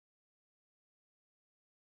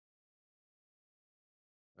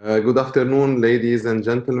Good afternoon, ladies and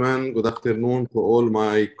gentlemen. Good afternoon to all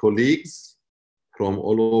my colleagues from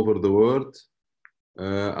all over the world.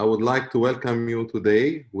 I would like to welcome you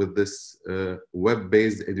today with this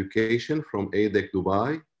web-based education from ADEC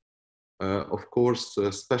Dubai. Of course,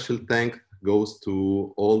 a special thanks goes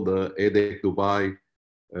to all the ADEC Dubai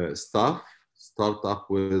staff, start up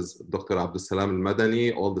with Dr. Abdulsalam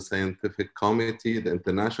Al-Madani, all the scientific committee, the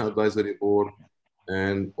International Advisory Board,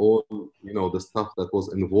 and all the stuff that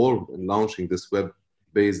was involved in launching this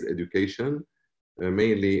web-based education,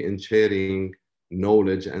 mainly in sharing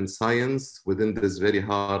knowledge and science within this very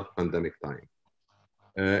hard pandemic time.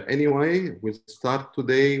 Anyway, we'll start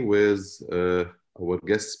today with our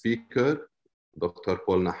guest speaker, Dr.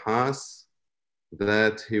 Paul Nahas,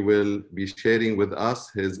 that he will be sharing with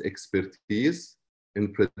us his expertise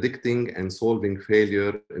in predicting and solving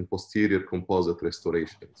failure in posterior composite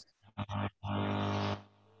restorations.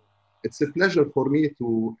 It's a pleasure for me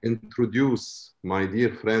to introduce my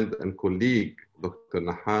dear friend and colleague, Dr.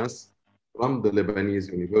 Nahas, from the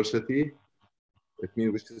Lebanese University. It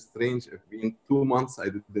means, which is strange, it's been 2 months I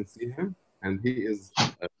didn't see him, and he is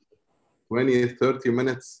 20, 30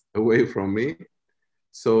 minutes away from me.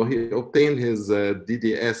 So he obtained his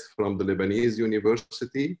DDS from the Lebanese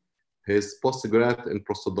University. His postgrad in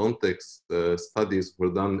prosthodontics studies were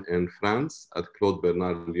done in France at Claude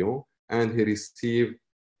Bernard Lyon, and he received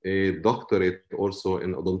a doctorate also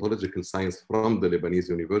in odontological science from the Lebanese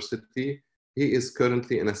University. He is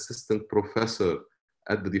currently an assistant professor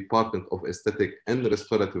at the Department of Aesthetic and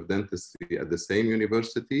Restorative Dentistry at the same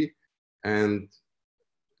university. And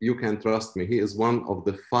you can trust me, he is one of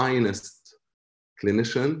the finest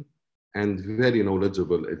clinician and very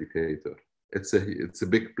knowledgeable educator. It's a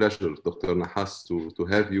big pleasure, Dr. Nahas, to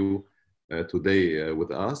have you today with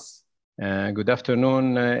us. Good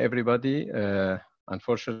afternoon, everybody.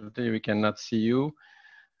 Unfortunately, we cannot see you.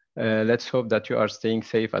 Let's hope that you are staying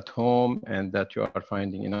safe at home and that you are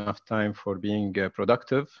finding enough time for being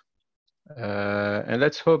productive. And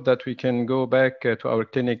let's hope that we can go back to our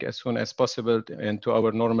clinic as soon as possible and to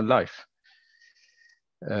our normal life.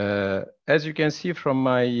 As you can see from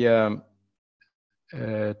my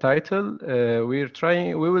title,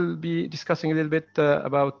 we will be discussing a little bit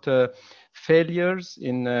about failures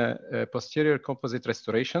in posterior composite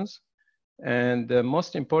restorations. And the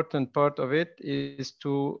most important part of it is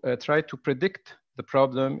to try to predict the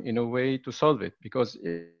problem in a way to solve it. Because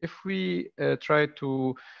if we try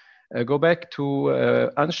to go back to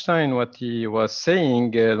Einstein, what he was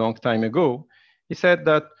saying a long time ago, he said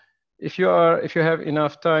that if you have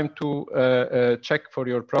enough time to check for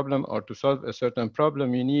your problem or to solve a certain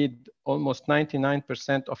problem, you need almost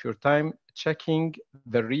 99% of your time checking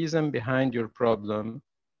the reason behind your problem.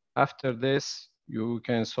 After this, you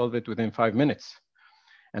can solve it within 5 minutes.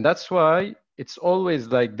 And that's why it's always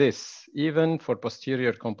like this, even for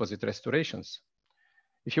posterior composite restorations.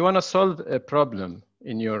 If you want to solve a problem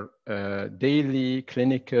in your daily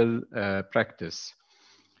clinical practice,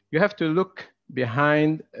 you have to look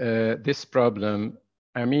behind this problem.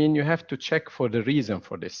 I mean, you have to check for the reason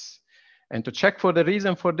for this. And to check for the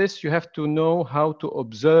reason for this, you have to know how to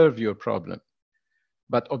observe your problem.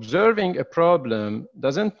 But observing a problem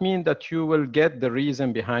doesn't mean that you will get the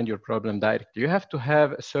reason behind your problem directly. You have to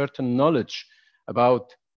have a certain knowledge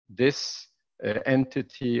about this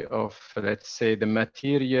entity of, let's say, the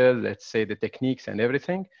material, let's say the techniques and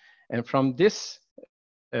everything. And from this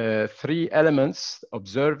 3 elements,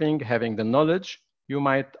 observing, having the knowledge, you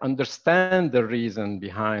might understand the reason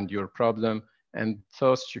behind your problem, and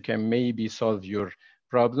thus you can maybe solve your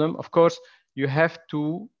problem. Of course, you have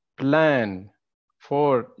to plan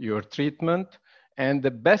for your treatment, and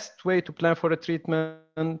the best way to plan for a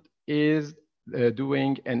treatment is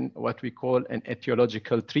doing what we call an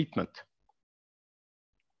etiological treatment.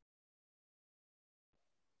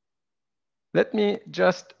 Let me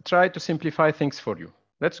just try to simplify things for you.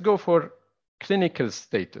 Let's go for clinical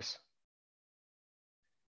status.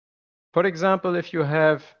 For example, if you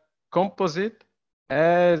have composite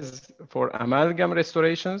as for amalgam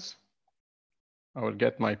restorations, I will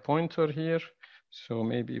get my pointer here. So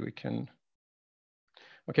maybe we can,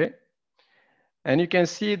 okay. And you can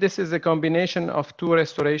see this is a combination of 2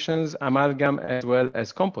 restorations, amalgam as well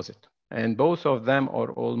as composite. And both of them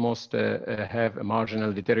are almost have a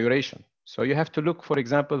marginal deterioration. So you have to look, for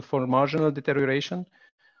example, for marginal deterioration,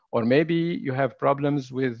 or maybe you have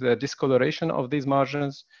problems with the discoloration of these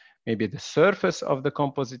margins. Maybe the surface of the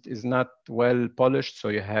composite is not well polished, so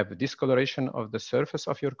you have discoloration of the surface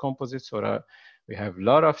of your composites, or we have a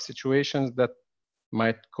lot of situations that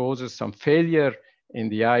might cause some failure in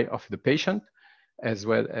the eye of the patient, as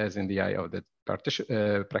well as in the eye of the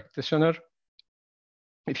practitioner.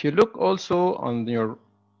 If you look also on your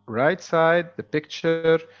right side, the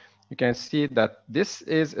picture, you can see that this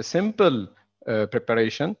is a simple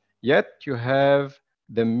preparation, yet you have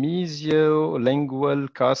the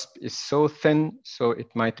mesiolingual cusp is so thin, so it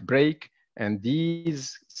might break. And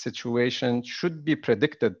these situations should be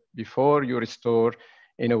predicted before you restore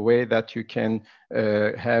in a way that you can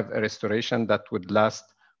have a restoration that would last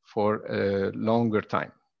for a longer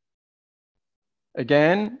time.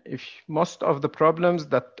 Again, if most of the problems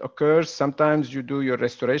that occurs, sometimes you do your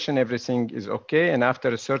restoration, everything is okay, and after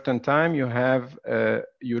a certain time you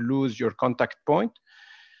lose your contact point.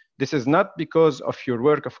 This is not because of your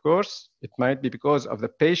work, of course. It might be because of the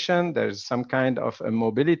patient. There's some kind of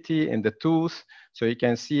immobility in the tooth. So you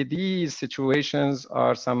can see these situations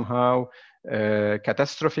are somehow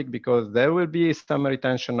catastrophic because there will be some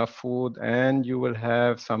retention of food and you will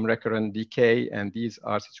have some recurrent decay. And these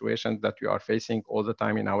are situations that we are facing all the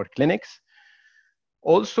time in our clinics.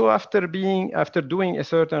 Also, after doing a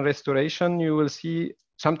certain restoration, you will see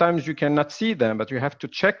sometimes you cannot see them, but you have to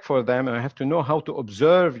check for them and you have to know how to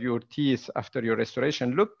observe your teeth after your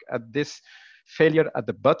restoration. Look at this failure at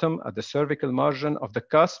the bottom, at the cervical margin of the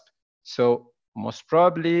cusp. So most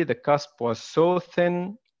probably the cusp was so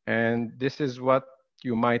thin, and this is what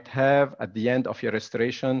you might have at the end of your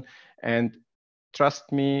restoration. And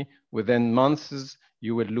trust me, within months,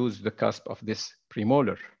 you will lose the cusp of this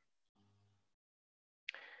premolar.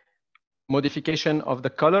 Modification of the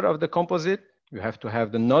color of the composite. You have to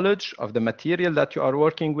have the knowledge of the material that you are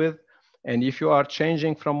working with. And if you are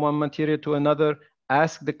changing from one material to another,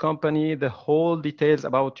 ask the company the whole details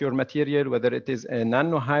about your material, whether it is a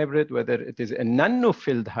nano hybrid, whether it is a nano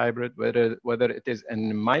filled hybrid, whether it is a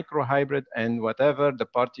micro hybrid, and whatever the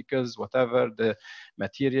particles, whatever the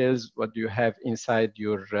materials, what you have inside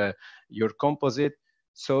your composite.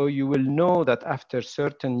 So you will know that after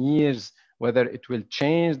certain years, whether it will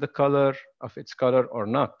change the color of its color or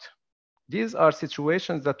not. These are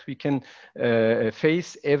situations that we can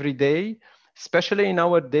face every day, especially in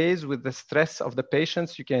our days with the stress of the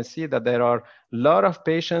patients. You can see that there are a lot of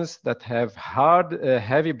patients that have hard,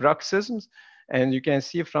 heavy bruxisms. And you can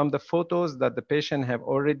see from the photos that the patient have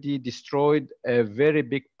already destroyed a very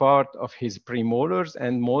big part of his premolars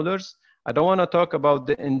and molars. I don't want to talk about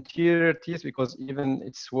the interior teeth because even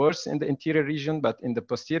it's worse in the interior region, but in the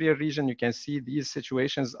posterior region, you can see these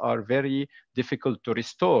situations are very difficult to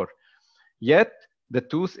restore. Yet the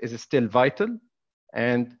tooth is still vital,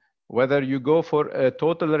 and whether you go for a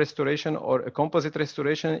total restoration or a composite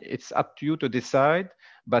restoration, it's up to you to decide.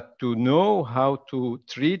 But to know how to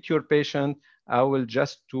treat your patient, I will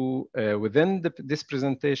just within this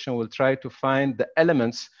presentation, will try to find the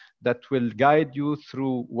elements that will guide you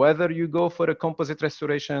through whether you go for a composite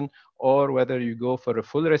restoration or whether you go for a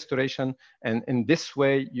full restoration. And in this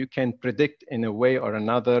way, you can predict in a way or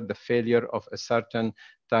another the failure of a certain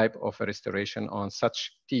type of a restoration on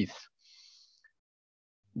such teeth.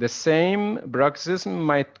 The same bruxism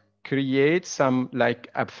might create some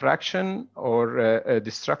like abfraction or a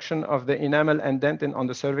destruction of the enamel and dentin on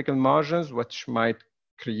the cervical margins, which might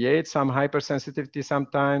create some hypersensitivity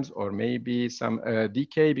sometimes, or maybe some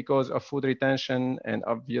decay because of food retention. And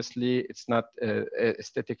obviously it's not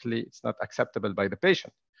aesthetically, it's not acceptable by the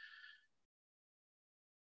patient.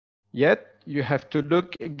 Yet you have to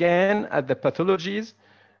look again at the pathologies,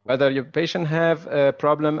 whether your patient have a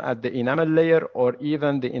problem at the enamel layer or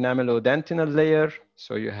even the enamelodentinal layer.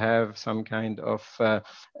 So you have some kind of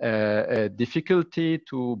difficulty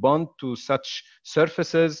to bond to such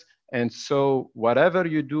surfaces. And so whatever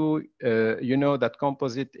you do, you know that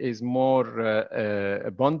composite is more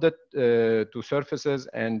bonded to surfaces,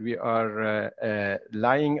 and we are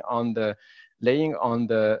laying on the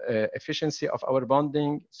efficiency of our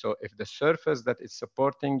bonding. So if the surface that is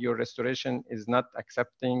supporting your restoration is not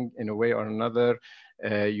accepting in a way or another,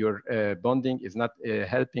 your bonding is not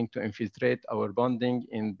helping to infiltrate our bonding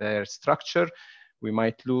in their structure, we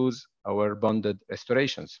might lose our bonded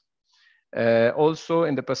restorations. Also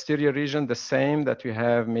in the posterior region, the same, that we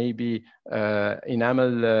have maybe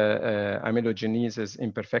enamel amelogenesis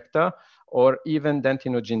imperfecta or even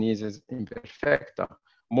dentinogenesis imperfecta.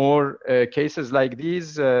 More cases like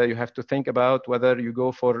these, you have to think about whether you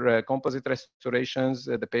go for composite restorations,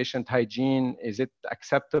 the patient hygiene, is it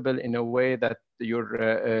acceptable in a way that your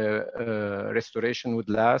restoration would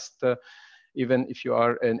last? Even if you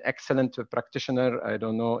are an excellent practitioner, I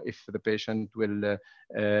don't know if the patient will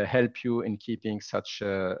help you in keeping such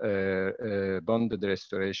bonded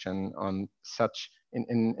restoration on such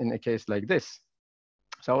in a case like this.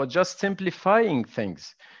 So just simplifying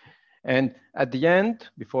things. And at the end,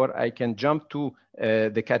 before I can jump to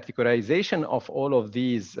the categorization of all of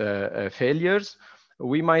these failures,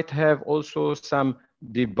 We might have also some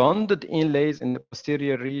debonded inlays in the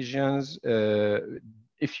posterior regions.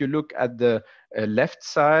 If you look at the left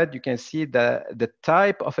side, you can see the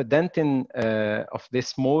type of a dentin of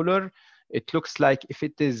this molar. It looks like if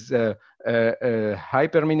it is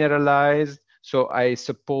hypermineralized. So I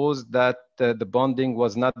suppose that the bonding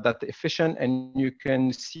was not that efficient, and you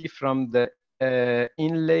can see from the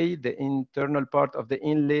inlay, the internal part of the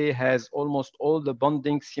inlay has almost all the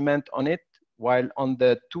bonding cement on it, while on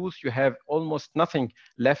the tooth you have almost nothing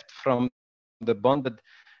left from the bonded,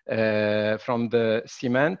 from the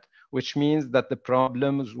cement, which means that the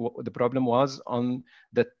problem was on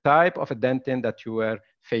the type of a dentin that you were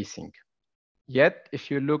facing. Yet, if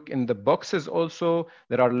you look in the boxes also,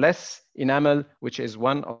 there are less enamel, which is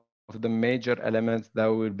one of the major elements that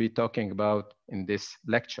we'll be talking about in this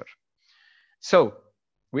lecture. So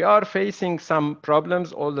we are facing some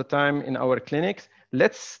problems all the time in our clinics.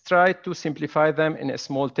 Let's try to simplify them in a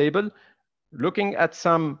small table, looking at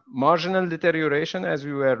some marginal deterioration, as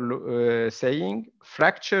we were saying,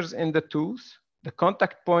 fractures in the tooth. The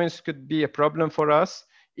contact points could be a problem for us.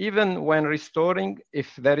 Even when restoring,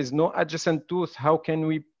 if there is no adjacent tooth, how can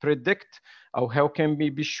we predict, or how can we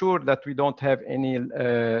be sure that we don't have any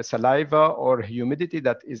saliva or humidity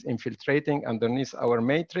that is infiltrating underneath our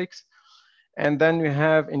matrix? And then we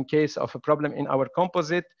have, in case of a problem in our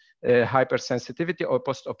composite, hypersensitivity or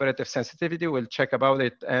post-operative sensitivity. We'll check about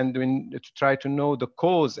it, and to try to know the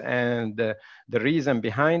cause and the reason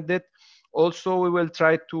behind it. Also, we will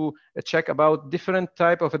try to check about different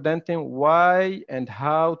type of dentin, why and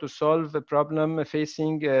how to solve a problem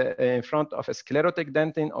facing in front of a sclerotic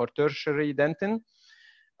dentin or tertiary dentin.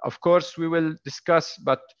 Of course, we will discuss,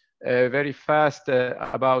 but very fast,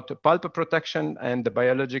 about pulp protection and the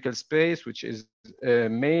biological space, which is a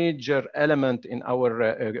major element in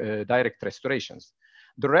our direct restorations.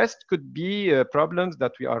 The rest could be problems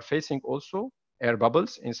that we are facing also. Air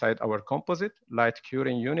bubbles inside our composite, light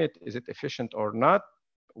curing unit, is it efficient or not?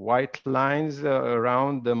 White lines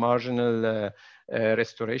around the marginal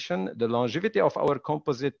restoration, the longevity of our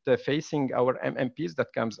composite facing our MMPs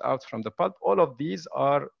that comes out from the pulp. All of these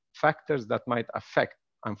are factors that might affect.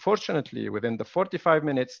 Unfortunately, within the 45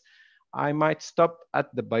 minutes, I might stop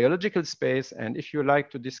at the biological space, and if you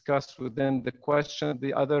like to discuss within the question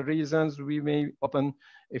the other reasons, we may open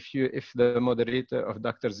if the moderator of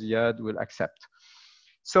Dr. Ziad will accept.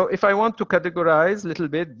 So if I want to categorize a little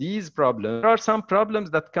bit these problems, there are some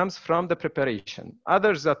problems that comes from the preparation,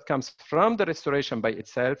 others that comes from the restoration by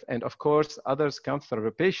itself, and of course, others come from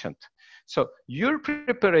the patient. So your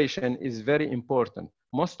preparation is very important.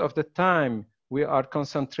 Most of the time, we are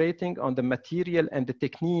concentrating on the material and the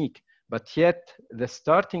technique, but yet the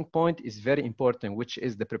starting point is very important, which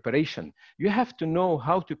is the preparation. You have to know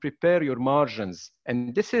how to prepare your margins,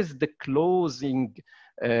 and this is the closing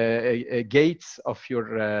gates of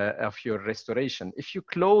your restoration. If you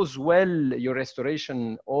close well your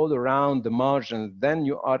restoration all around the margin, then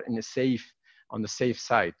you are on the safe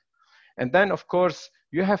side. And then, of course,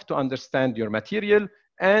 you have to understand your material,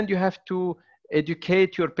 and you have to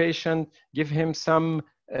educate your patient, give him some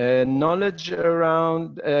knowledge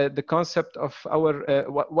around the concept of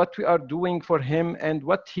what we are doing for him and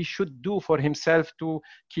what he should do for himself to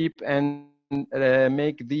keep and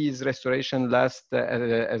make these restoration last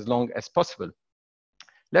as long as possible.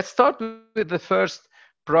 Let's start with the first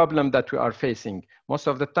problem that we are facing. Most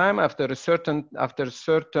of the time, after a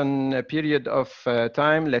certain period of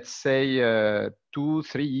time, let's say 2-3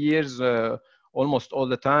 years, almost all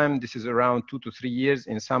the time, this is around 2 to 3 years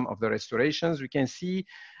in some of the restorations, we can see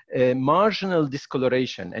marginal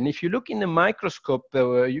discoloration. And if you look in the microscope,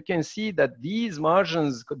 you can see that these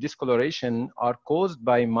margins discoloration are caused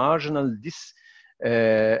by marginal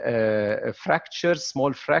fractures,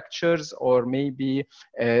 small fractures, or maybe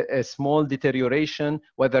a small deterioration,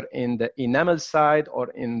 whether in the enamel side or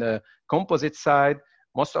in the composite side.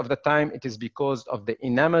 Most of the time, it is because of the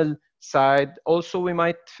enamel side. Also, we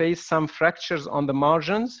might face some fractures on the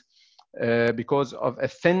margins because of a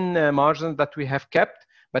thin margin that we have kept.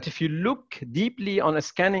 But if you look deeply on a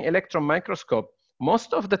scanning electron microscope,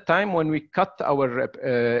 most of the time when we cut our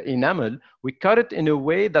enamel, we cut it in a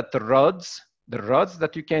way that the rods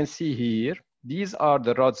that you can see here, these are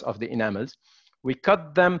the rods of the enamels. We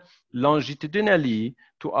cut them longitudinally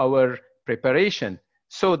to our preparation.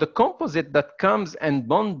 So the composite that comes and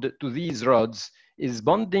bond to these rods is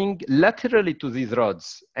bonding laterally to these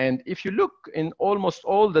rods. And if you look in almost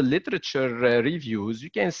all the literature reviews,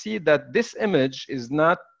 you can see that this image is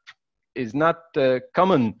not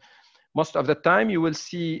common. Most of the time, you will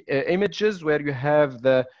see images where you have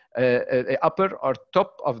the upper or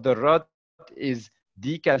top of the rod is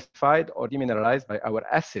decalcified or demineralized by our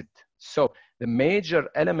acid. So the major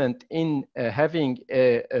element in having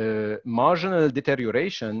a marginal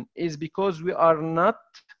deterioration is because we are not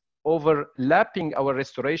overlapping our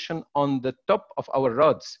restoration on the top of our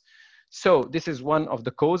rods. So this is one of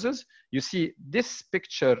the causes. You see, this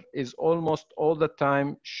picture is almost all the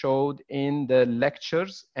time showed in the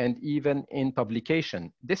lectures and even in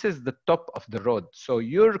publication. This is the top of the rod. So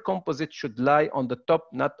your composite should lie on the top,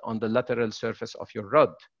 not on the lateral surface of your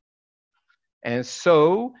rod. And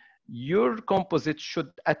so your composite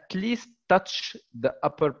should at least touch the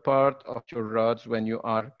upper part of your rods when you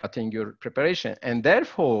are cutting your preparation. And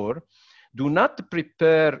therefore, do not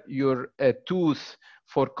prepare your tooth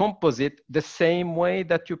for composite the same way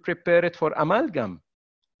that you prepare it for amalgam.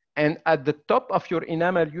 And at the top of your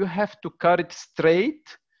enamel, you have to cut it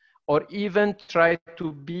straight or even try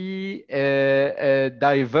to be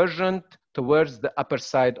divergent towards the upper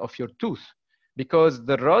side of your tooth, because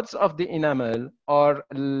the rods of the enamel are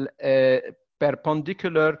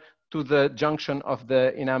perpendicular to the junction of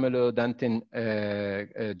the enamelodentin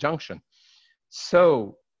junction.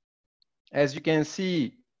 So, as you can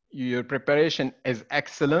see, your preparation is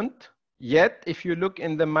excellent. Yet, if you look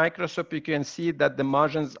in the microscope, you can see that the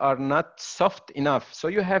margins are not soft enough. So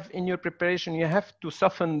you have in your preparation, you have to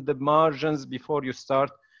soften the margins before you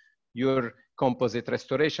start your composite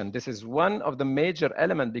restoration. This is one of the major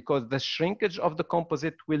elements, because the shrinkage of the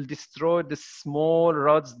composite will destroy the small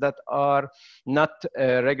rods that are not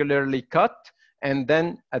regularly cut. And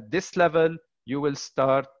then at this level, you will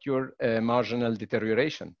start your marginal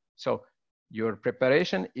deterioration. So your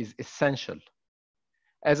preparation is essential.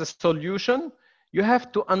 As a solution, you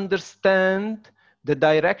have to understand the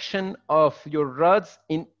direction of your rods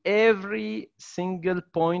in every single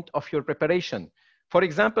point of your preparation. For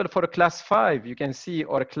example, for a class 5, you can see,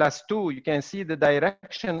 or a class 2, you can see the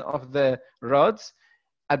direction of the rods.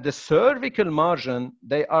 At the cervical margin,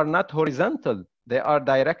 they are not horizontal. They are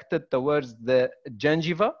directed towards the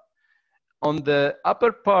gingiva. On the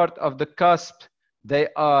upper part of the cusp, they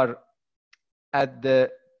are at the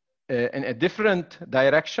in a different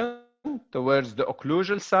direction towards the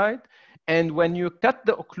occlusal side. And when you cut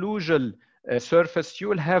the occlusal surface, you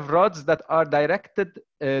will have rods that are directed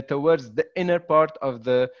towards the inner part of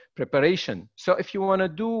the preparation. So if you want to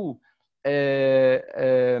do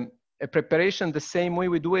a preparation the same way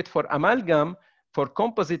we do it for amalgam, for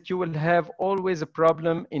composite, you will have always a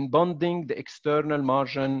problem in bonding the external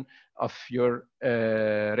margin of your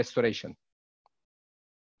restoration.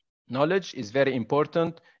 Knowledge is very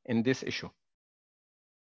important in this issue.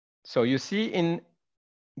 So you see in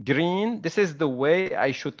green, this is the way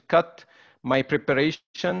I should cut my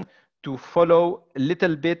preparation to follow a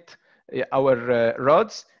little bit our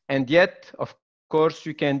rods. And yet, of course,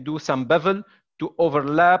 you can do some bevel to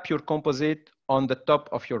overlap your composite on the top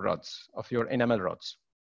of your rods, of your enamel rods.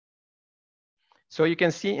 So you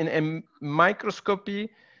can see in a microscopy,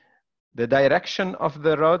 the direction of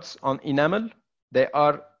the rods on enamel, they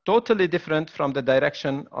are totally different from the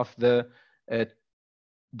direction of the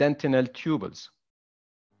dentinal tubules.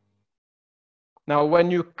 Now, when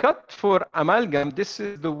you cut for amalgam, this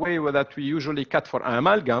is the way that we usually cut for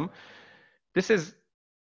amalgam. This is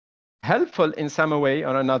helpful in some way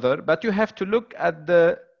or another, but you have to look at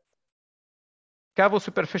the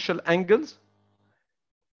cavo-superficial angles,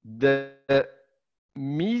 the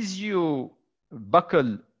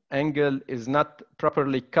mesiobuccal angle is not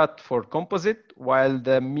properly cut for composite, while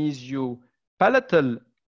the mesiopalatal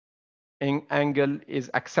angle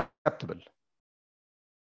is acceptable.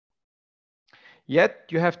 Yet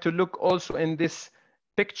you have to look also in this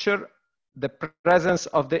picture, the presence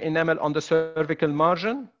of the enamel on the cervical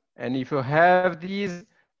margin. And if you have these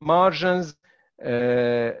margins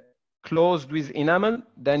closed with enamel,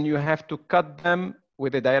 then you have to cut them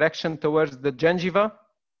with a direction towards the gingiva.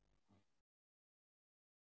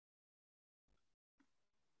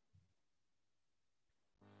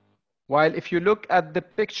 While if you look at the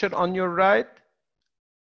picture on your right,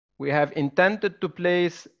 we have intended to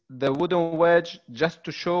place the wooden wedge just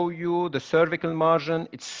to show you the cervical margin.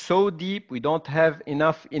 It's so deep, we don't have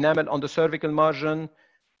enough enamel on the cervical margin.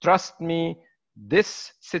 Trust me,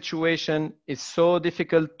 this situation is so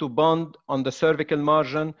difficult to bond on the cervical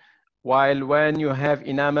margin, while when you have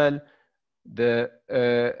enamel, the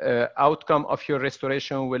outcome of your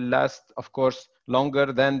restoration will last, of course,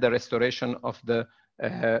 longer than the restoration of the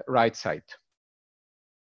right side.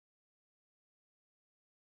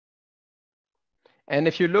 And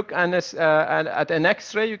if you look at an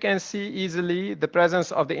X-ray, you can see easily the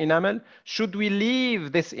presence of the enamel. Should we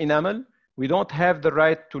leave this enamel? We don't have the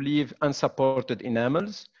right to leave unsupported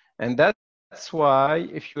enamels. And that's That's why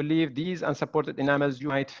if you leave these unsupported enamels, you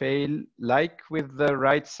might fail, like with the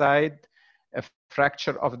right side, a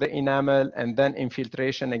fracture of the enamel and then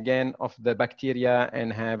infiltration again of the bacteria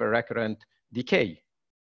and have a recurrent decay.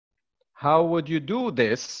 How would you do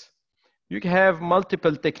this? You have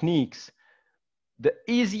multiple techniques. The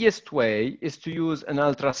easiest way is to use an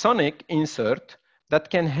ultrasonic insert that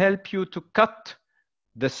can help you to cut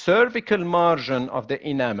the cervical margin of the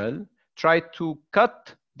enamel, try to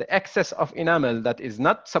cut the excess of enamel that is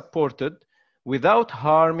not supported without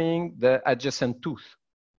harming the adjacent tooth.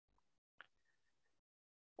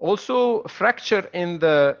 Also, fracture in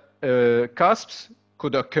the cusps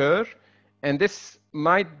could occur, and this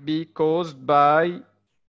might be caused by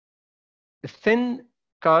a thin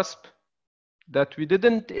cusp that we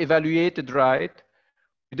didn't evaluate it right.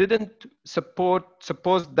 We didn't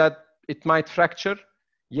suppose that it might fracture,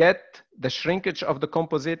 yet the shrinkage of the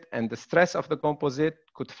composite and the stress of the composite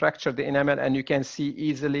could fracture the enamel, and you can see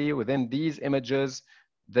easily within these images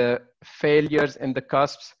the failures in the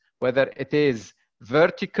cusps, whether it is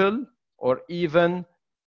vertical or even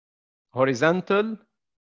horizontal,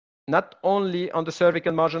 not only on the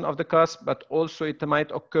cervical margin of the cusp, but also it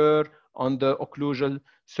might occur on the occlusal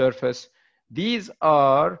surface. These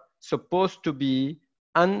are supposed to be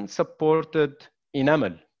unsupported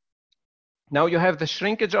enamel. Now you have the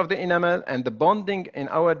shrinkage of the enamel, and the bonding in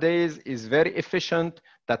our days is very efficient.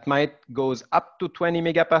 That might goes up to 20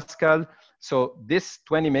 megapascal. So this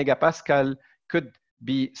 20 megapascal could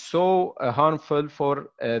be so harmful for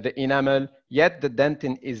the enamel, yet the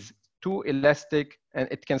dentin is too elastic and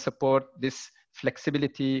it can support this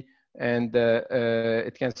flexibility, and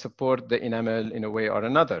it can support the enamel in a way or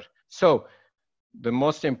another. So the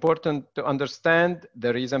most important to understand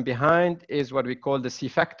the reason behind is what we call the C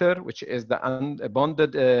factor, which is the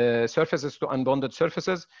bonded surfaces to unbonded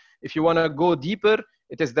surfaces. If you want to go deeper,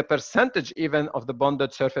 it is the percentage even of the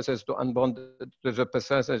bonded surfaces to unbonded, to the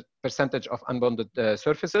percentage of unbonded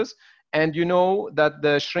surfaces. And you know that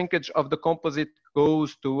the shrinkage of the composite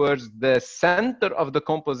goes towards the center of the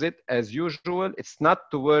composite as usual. It's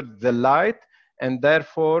not towards the light, and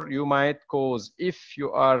therefore you might cause, if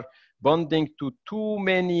you are bonding to too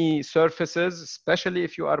many surfaces, especially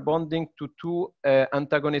if you are bonding to two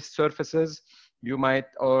antagonist surfaces, you might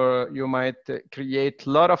create a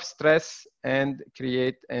lot of stress and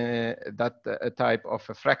create that type of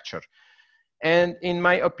a fracture. And in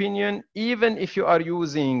my opinion, even if you are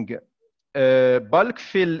using bulk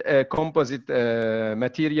fill composite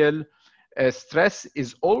material, stress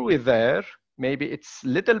is always there. Maybe it's a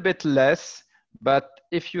little bit less, but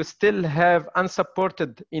if you still have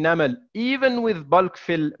unsupported enamel, even with bulk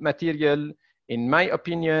fill material, in my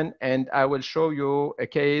opinion, and I will show you a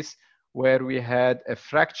case where we had a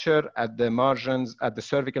fracture at the margins, at the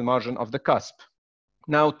cervical margin of the cusp.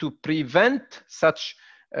 Now, to prevent such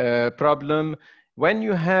problem, when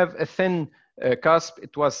you have a thin cusp,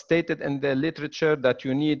 it was stated in the literature that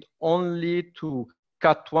you need only to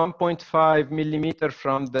cut 1.5 millimeter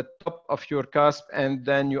from the top of your cusp, and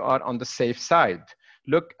then you are on the safe side.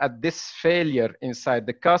 Look at this failure inside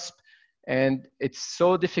the cusp, and it's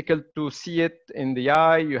so difficult to see it in the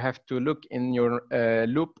eye. You have to look in your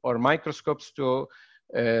loop or microscopes to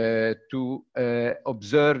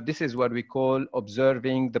observe. This is what we call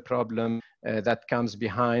observing the problem that comes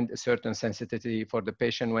behind a certain sensitivity for the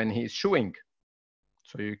patient when he is chewing.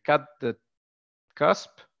 So you cut the cusp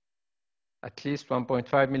at least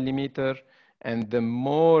 1.5 millimeter, and the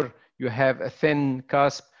more you have a thin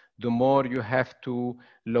cusp, the more you have to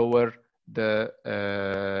lower the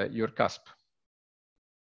your cusp.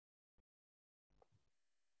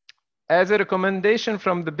 As a recommendation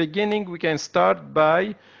from the beginning, we can start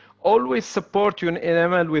by always support your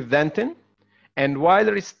enamel with dentin, and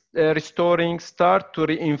while restoring, start to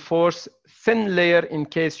reinforce thin layer in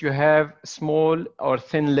case you have small or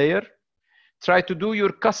thin layer. Try to do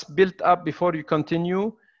your cusp built up before you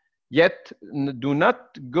continue, yet do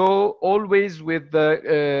not go always with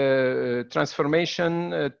the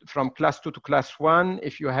transformation from class 2 to class 1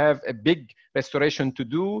 if you have a big restoration to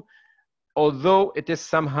do, although it is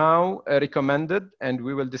somehow recommended, and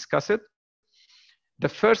we will discuss it. The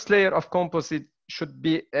first layer of composite should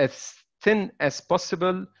be as thin as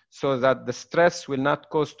possible so that the stress will not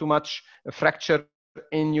cause too much fracture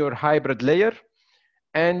in your hybrid layer.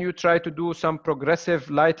 And you try to do some progressive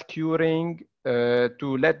light curing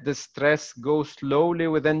to let the stress go slowly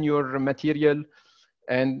within your material.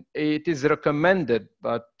 And it is recommended,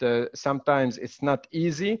 but sometimes it's not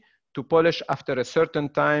easy to polish after a certain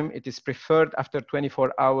time. It is preferred after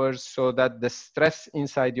 24 hours so that the stress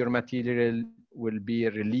inside your material will be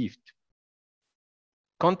relieved.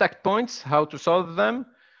 Contact points, how to solve them.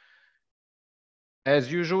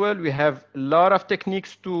 As usual, we have a lot of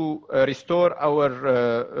techniques to restore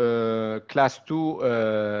our class 2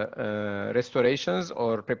 restorations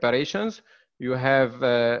or preparations. You have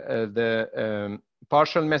the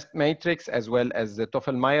partial matrix as well as the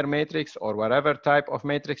Toffel-Mayer matrix or whatever type of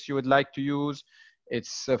matrix you would like to use.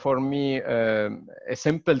 It's for me a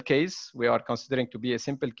simple case. We are considering to be a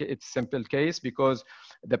simple case because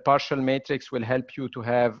the partial matrix will help you to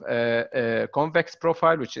have a convex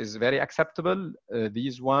profile, which is very acceptable,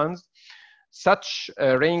 these ones. Such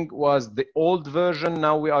a ring was the old version.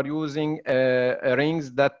 Now we are using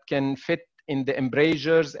rings that can fit in the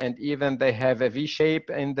embrasures, and even they have a V shape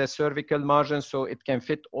in the cervical margin, so it can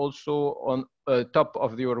fit also on top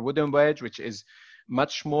of your wooden wedge, which is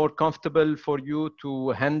much more comfortable for you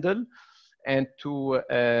to handle and to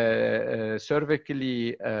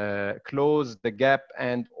cervically close the gap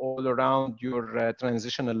and all around your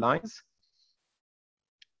transitional lines.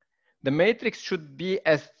 The matrix should be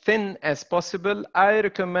as thin as possible. I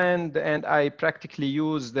recommend, and I practically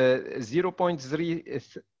use the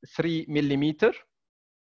 0.3 millimeter.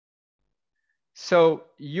 So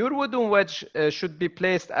your wooden wedge should be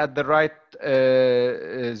placed at the right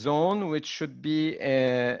zone, which should be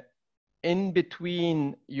in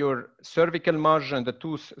between your cervical margin, the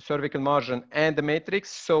tooth cervical margin, and the matrix.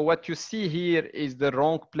 So what you see here is the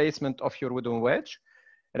wrong placement of your wooden wedge.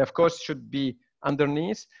 And of course, should be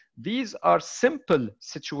underneath. These are simple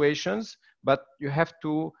situations, but you have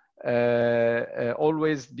to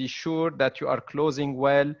always be sure that you are closing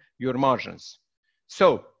well your margins.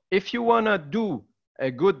 So if you want to do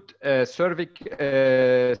a good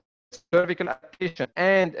cervical adaptation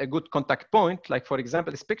and a good contact point, like for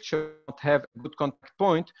example, this picture don't have a good contact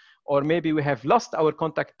point, or maybe we have lost our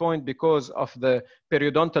contact point because of the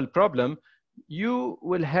periodontal problem, you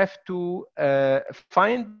will have to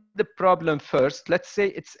find the problem first. Let's say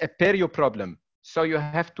it's a perio problem. So you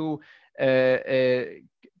have to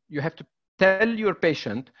tell your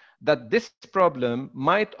patient that this problem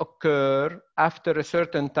might occur after a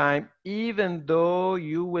certain time, even though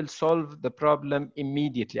you will solve the problem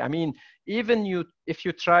immediately. I mean, even if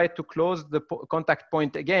you try to close the contact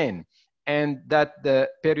point again, and that the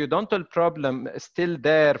periodontal problem is still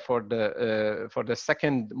there for the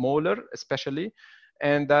second molar, especially,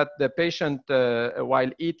 and that the patient,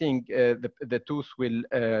 while eating, the tooth will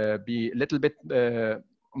be a little bit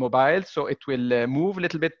mobile, so it will move a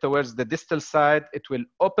little bit towards the distal side. It will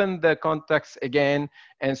open the contacts again,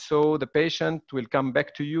 and so the patient will come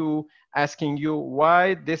back to you asking you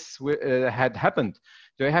why this had happened.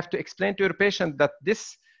 So you have to explain to your patient that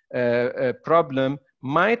this problem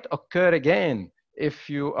might occur again if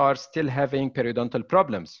you are still having periodontal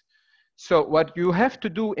problems. So what you have to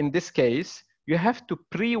do in this case, you have to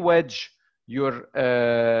pre-wedge your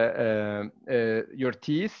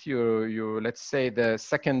teeth, let's say the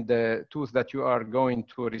second tooth that you are going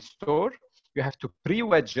to restore. You have to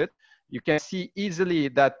pre-wedge it. You can see easily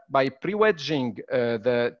that by pre-wedging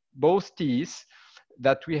both teeth,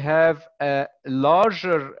 that we have a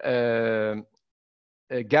larger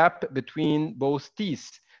gap between both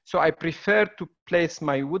teeth. So I prefer to place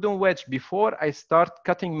my wooden wedge before I start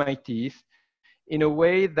cutting my teeth in a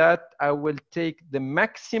way that I will take the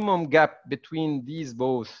maximum gap between these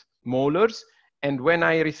both molars. And when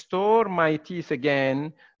I restore my teeth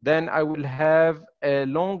again, then I will have a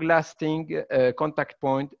long-lasting contact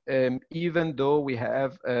point, even though we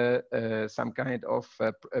have some kind of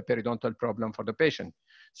periodontal problem for the patient.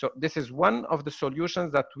 So this is one of the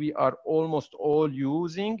solutions that we are almost all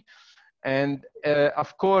using. And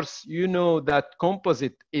of course, you know that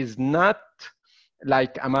composite is not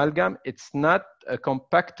like amalgam. It's not a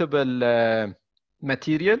compactable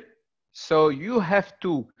material. So you have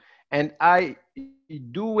to, and I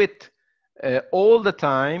do it all the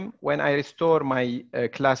time when I restore my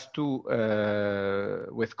class 2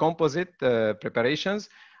 with composite preparations.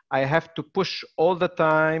 I have to push all the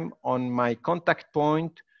time on my contact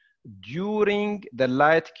point during the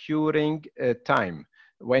light curing time.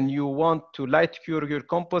 When you want to light cure your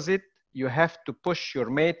composite, you have to push your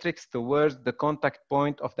matrix towards the contact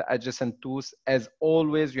point of the adjacent tooth. As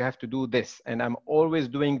always, you have to do this, and I'm always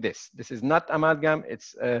doing this. This is not amalgam,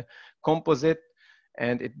 it's a composite,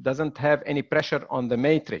 and it doesn't have any pressure on the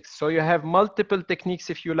matrix. So you have multiple techniques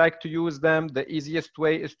if you like to use them. The easiest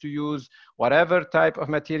way is to use whatever type of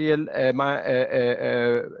material.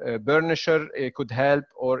 Burnisher could help,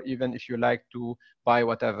 or even if you like to buy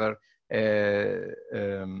whatever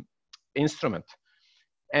instrument.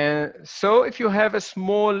 And so if you have a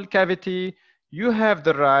small cavity, you have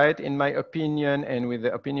the right, in my opinion, and with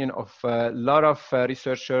the opinion of a lot of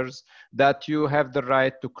researchers, that you have the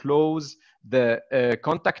right to close the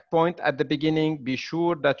contact point at the beginning. Be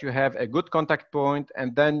sure that you have a good contact point,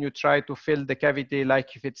 and then you try to fill the cavity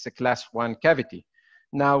like if it's a class 1 cavity.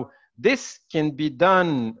 Now, this can be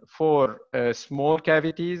done for small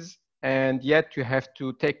cavities, and yet you have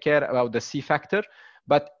to take care about the C factor.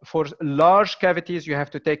 But for large cavities, you have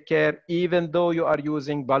to take care even though you are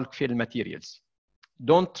using bulk fill materials.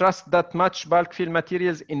 Don't trust that much bulk fill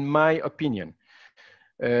materials, in my opinion.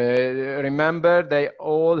 Remember, they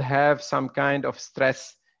all have some kind of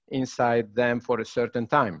stress inside them for a certain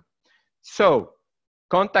time. So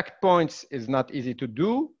contact points is not easy to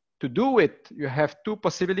do. To do it, you have two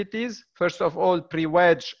possibilities. First of all,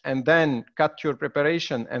 pre-wedge and then cut your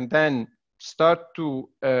preparation and then start to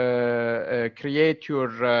create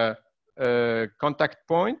your contact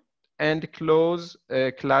point and close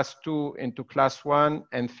class 2 into class 1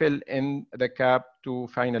 and fill in the cap to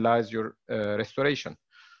finalize your restoration.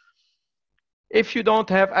 If you don't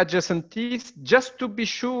have adjacent teeth, just to be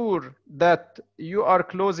sure that you are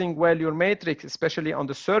closing well your matrix, especially on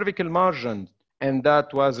the cervical margin, and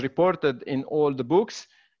that was reported in all the books,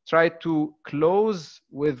 try to close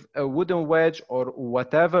with a wooden wedge or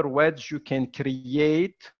whatever wedge you can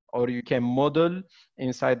create or you can model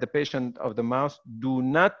inside the patient of the mouth. Do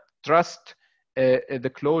not trust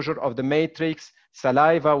the closure of the matrix.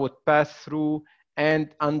 Saliva would pass through, and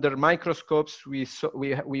under microscopes,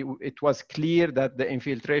 it was clear that the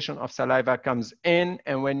infiltration of saliva comes in,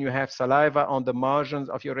 and when you have saliva on the margins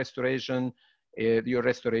of your restoration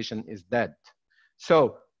is dead.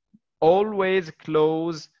 So always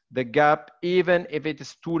close the gap, even if it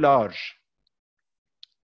is too large.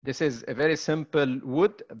 This is a very simple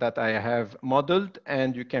wood that I have modeled,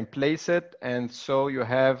 and you can place it, and so you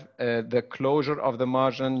have the closure of the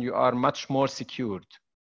margin. You are much more secured.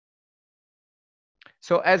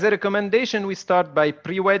 So as a recommendation, we start by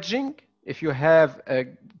pre-wedging. If you have a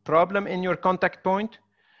problem in your contact point,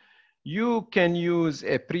 you can use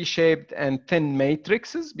a pre-shaped and thin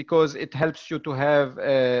matrices because it helps you to have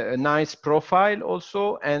a nice profile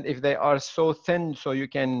also. And if they are so thin, so you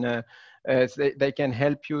can, they can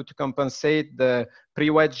help you to compensate the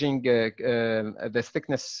pre-wedging, the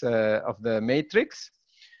thickness of the matrix.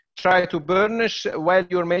 Try to burnish well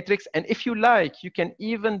your matrix, and if you like, you can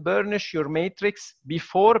even burnish your matrix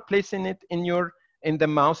before placing it in the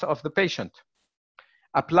mouth of the patient.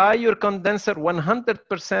 Apply your condenser.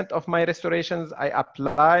 100% of my restorations, I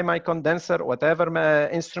apply my condenser, whatever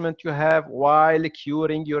instrument you have, while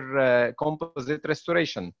curing your composite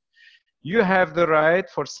restoration. You have the right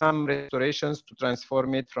for some restorations to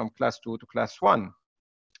transform it from class 2 to class 1.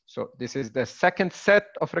 So this is the second set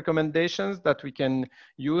of recommendations that we can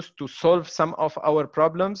use to solve some of our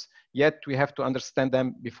problems, yet we have to understand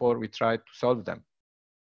them before we try to solve them.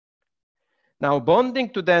 Now, bonding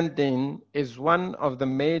to dentin is one of the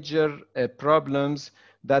major problems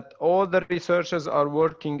that all the researchers are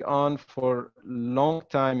working on for a long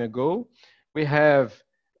time ago. We have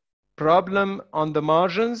problem on the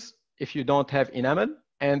margins if you don't have enamel,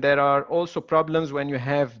 and there are also problems when you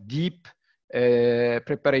have deep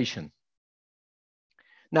preparation.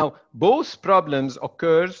 Now, both problems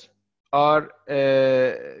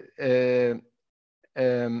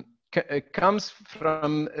comes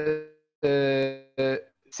from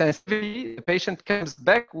sensitivity. The patient comes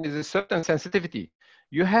back with a certain sensitivity.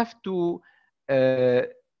 You have to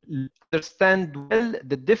understand well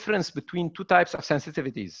the difference between two types of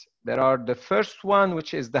sensitivities. There are the first one,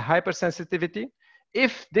 which is the hypersensitivity.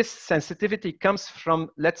 If this sensitivity comes from,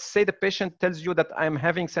 let's say the patient tells you that I'm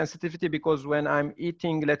having sensitivity because when I'm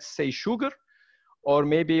eating, let's say, sugar, or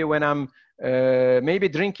maybe when I'm maybe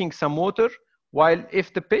drinking some water, while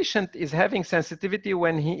if the patient is having sensitivity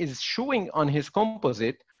when he is chewing on his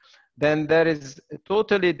composite, then there is a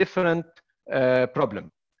totally different problem.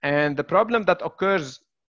 And the problem that occurs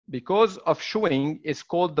because of chewing is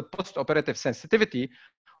called the post-operative sensitivity,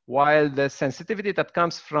 while the sensitivity that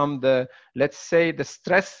comes from the, let's say, the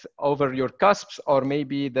stress over your cusps, or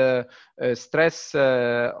maybe the stress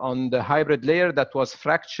on the hybrid layer that was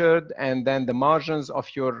fractured, and then the margins of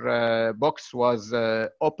your box was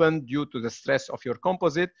opened due to the stress of your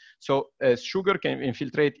composite. So sugar can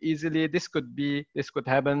infiltrate easily. This could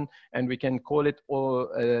happen, and we can call it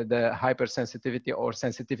the hypersensitivity or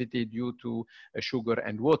sensitivity due to sugar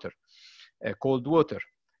and water, cold water.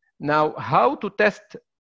 Now, how to test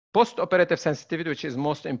post-operative sensitivity, which is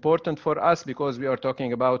most important for us because we are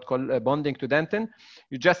talking about bonding to dentin?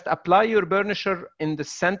 You just apply your burnisher in the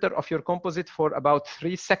center of your composite for about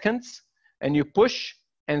 3 seconds, and you push,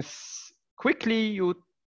 and quickly you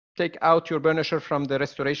take out your burnisher from the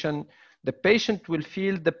restoration, the patient will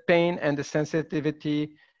feel the pain and the sensitivity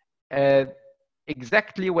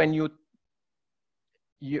exactly when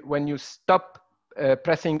you stop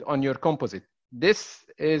pressing on your composite. This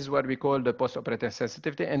is what we call the post-operative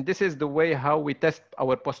sensitivity, and this is the way how we test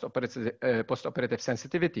our post-operative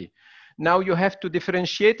sensitivity. Now you have to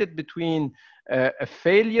differentiate it between a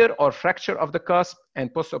failure or fracture of the cusp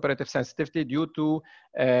and post-operative sensitivity due to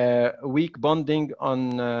weak bonding on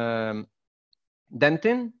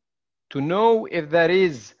dentin. To know if there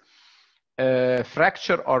is a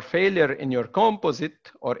fracture or failure in your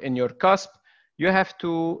composite or in your cusp, you have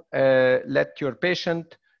to let your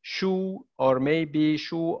patient chew or maybe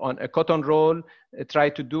chew on a cotton roll, try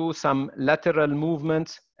to do some lateral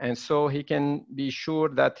movements, and so he can be sure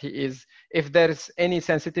that he is, if there is any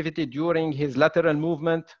sensitivity during his lateral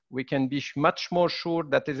movement, we can be much more sure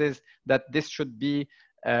that this should be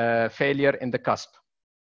failure in the cusp.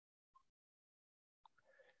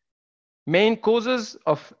 Main causes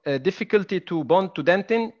of difficulty to bond to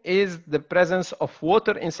dentin is the presence of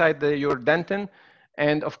water inside your dentin.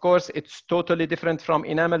 And of course, it's totally different from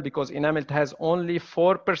enamel because enamel has only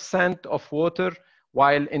 4% of water,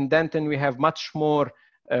 while in dentin we have much more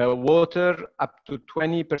water, up to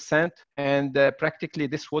 20%. And practically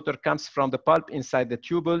this water comes from the pulp inside the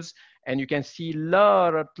tubules. And you can see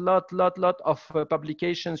lot of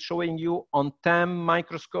publications showing you on TAM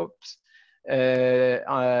microscopes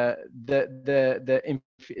the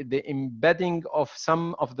embedding of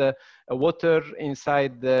some of the water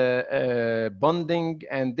inside the bonding,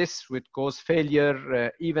 and this would cause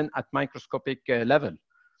failure even at microscopic level.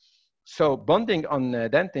 So bonding on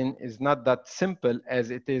dentin is not that simple as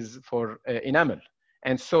it is for enamel.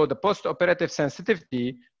 And so the post-operative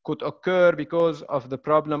sensitivity could occur because of the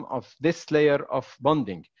problem of this layer of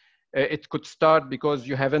bonding. It could start because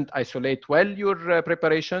you haven't isolated well your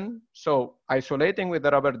preparation. So isolating with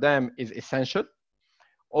the rubber dam is essential.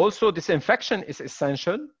 Also, disinfection is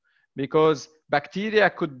essential because bacteria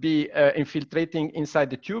could be infiltrating inside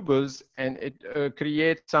the tubules, and it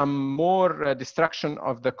creates some more destruction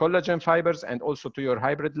of the collagen fibers and also to your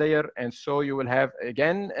hybrid layer. And so you will have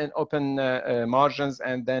again an open margins,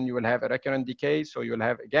 and then you will have a recurrent decay. So you will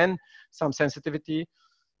have again some sensitivity.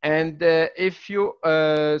 And if you,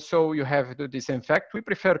 so you have to disinfect. We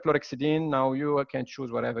prefer chlorhexidine. Now you can choose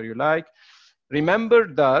whatever you like. Remember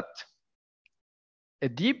that a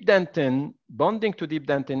deep dentin, bonding to deep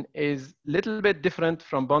dentin is a little bit different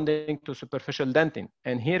from bonding to superficial dentin.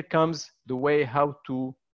 And here comes the way how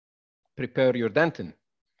to prepare your dentin.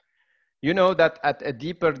 You know that at a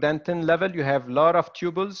deeper dentin level, you have a lot of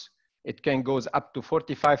tubules. It can go up to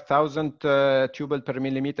 45,000 tubule per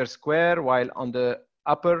millimeter square, while on the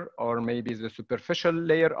upper or maybe the superficial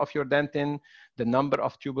layer of your dentin, the number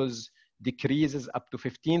of tubules decreases up to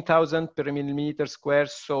 15,000 per millimeter square.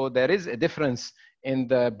 So there is a difference in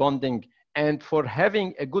the bonding. And for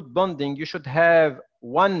having a good bonding, you should have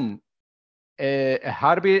a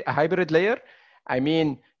hybrid layer. I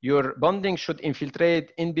mean, your bonding should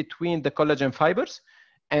infiltrate in between the collagen fibers.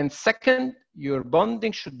 And second, your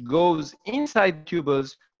bonding should go inside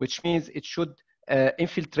tubules, which means it should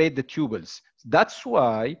infiltrate the tubules. That's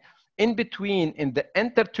why in between, in the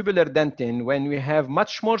intertubular dentin, when we have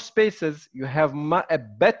much more spaces, you have a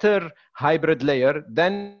better hybrid layer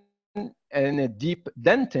than in a deep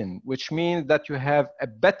dentin, which means that you have a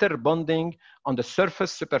better bonding on the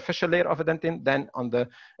surface superficial layer of a dentin than on the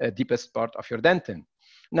deepest part of your dentin.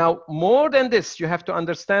 Now, more than this, you have to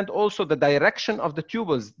understand also the direction of the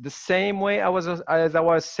tubules. The same way as I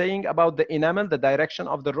was saying about the enamel, the direction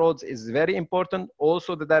of the rods is very important.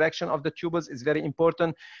 Also, the direction of the tubules is very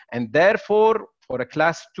important. And therefore, for a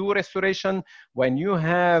class 2 restoration, when you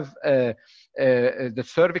have the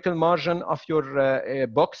cervical margin of your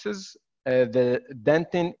boxes, the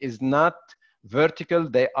dentin is not vertical,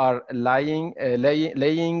 they are laying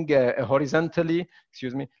horizontally,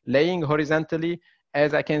 laying horizontally.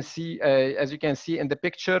 As I can see, as you can see in the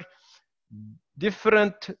picture,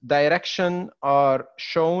 different direction are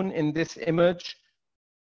shown in this image.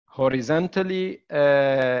 Horizontally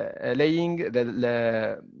laying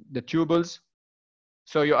the tubules.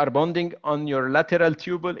 So you are bonding on your lateral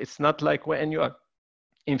tubule. It's not like when you are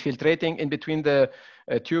infiltrating in between the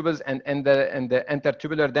tubules and the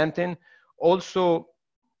intertubular dentin. Also,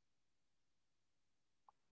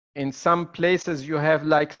 in some places, you have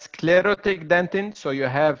like sclerotic dentin. So you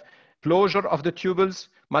have closure of the tubules,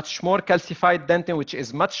 much more calcified dentin, which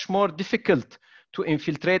is much more difficult to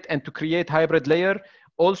infiltrate and to create hybrid layer.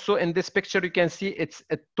 Also in this picture, you can see it's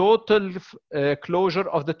a total closure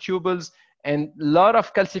of the tubules and a lot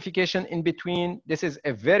of calcification in between. This is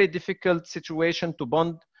a very difficult situation to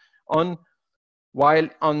bond on. While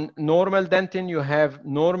on normal dentin, you have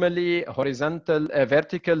normally horizontal,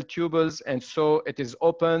 vertical tubules, and so it is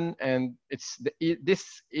open, and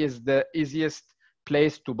this is the easiest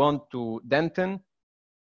place to bond to dentin.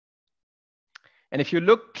 And if you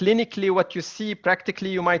look clinically, what you see practically,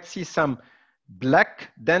 you might see some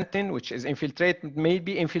black dentin, which is infiltrated,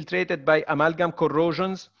 maybe infiltrated by amalgam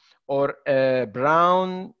corrosions, or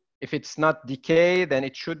brown. If it's not decay, then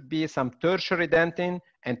it should be some tertiary dentin,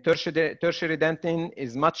 and tertiary dentin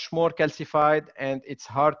is much more calcified and it's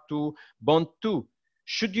hard to bond to.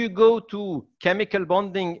 Should you go to chemical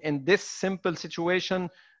bonding in this simple situation?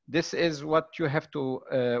 This is what you have to,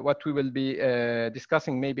 what we will be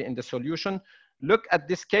discussing maybe in the solution. Look at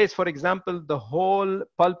this case, for example, the whole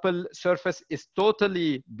pulpal surface is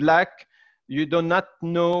totally black. You do not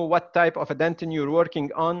know what type of a dentin you're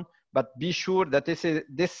working on, but be sure that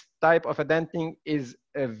this type of a dentin is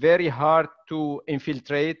very hard to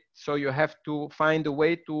infiltrate. So you have to find a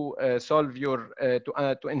way to solve your,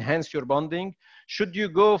 to enhance your bonding. Should you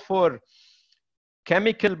go for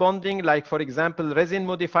chemical bonding, like for example, resin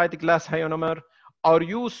modified glass ionomer? Are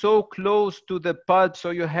you so close to the pulp so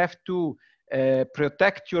you have to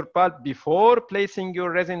protect your pulp before placing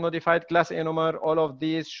your resin modified glass ionomer? All of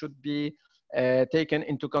these should be taken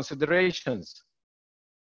into considerations.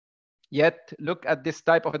 Yet look at this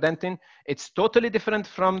type of a dentin. It's totally different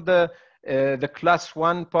from the class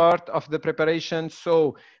 1 part of the preparation.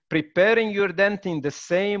 So preparing your dentin the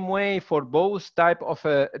same way for both type of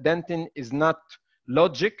a dentin is not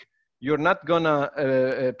logic. You're not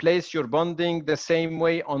gonna place your bonding the same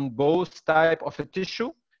way on both type of a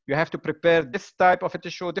tissue. You have to prepare this type of a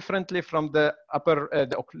tissue differently from the upper,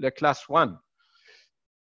 the class 1.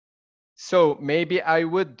 So maybe I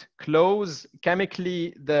would close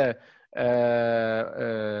chemically the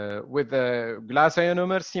with the glass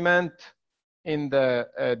ionomer cement in the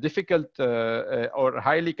difficult or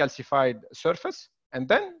highly calcified surface, and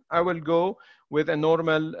then I will go with a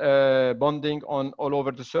normal bonding on all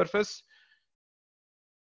over the surface.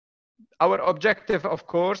 Our objective, of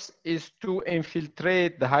course, is to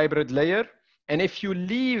infiltrate the hybrid layer. And if you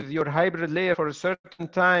leave your hybrid layer for a certain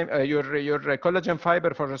time, your collagen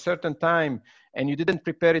fiber for a certain time, and you didn't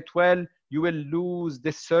prepare it well, you will lose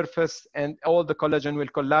this surface and all the collagen will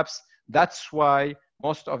collapse. That's why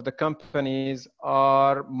most of the companies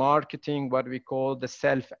are marketing what we call the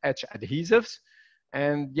self-etch adhesives.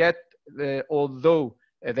 And yet, although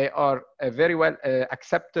they are very well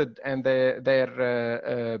accepted, and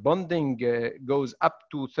their bonding goes up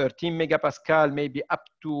to 13 megapascal, maybe up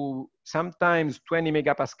to sometimes 20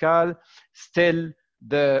 megapascal, still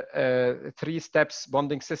the 3 steps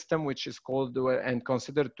bonding system, which is called and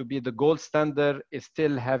considered to be the gold standard, is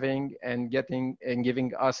still having and getting and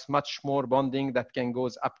giving us much more bonding that can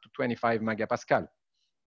goes up to 25 megapascal.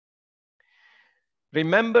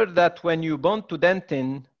 Remember that when you bond to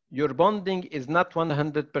dentin, your bonding is not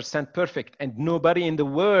 100% perfect, and nobody in the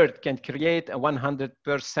world can create a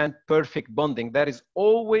 100% perfect bonding. There is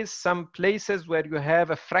always some places where you have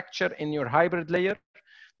a fracture in your hybrid layer.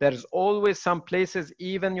 There's always some places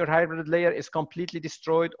even your hybrid layer is completely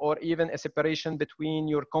destroyed, or even a separation between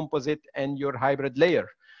your composite and your hybrid layer.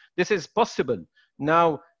 This is possible.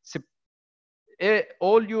 Now,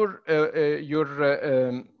 all your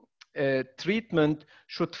treatment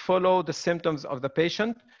should follow the symptoms of the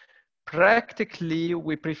patient. Practically,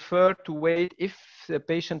 we prefer to wait if the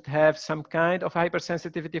patient has some kind of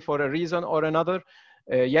hypersensitivity for a reason or another.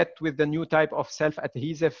 Yet with the new type of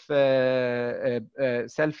self-adhesive,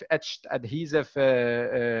 self-etched adhesive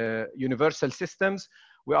universal systems,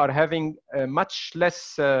 we are having much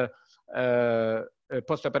less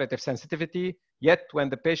post-operative sensitivity. Yet when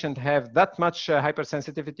the patient have that much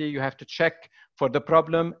hypersensitivity, you have to check for the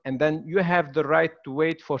problem, and then you have the right to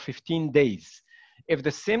wait for 15 days. If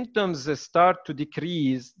the symptoms start to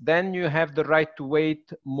decrease, then you have the right to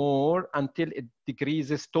wait more until it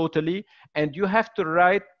decreases totally. And you have the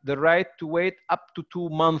right to wait up to 2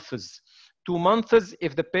 months. 2 months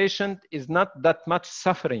if the patient is not that much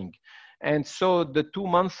suffering. And so the 2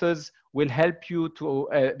 months will help you to,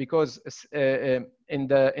 because in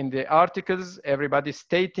the articles, everybody's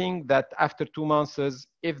stating that after 2 months,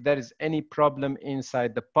 if there is any problem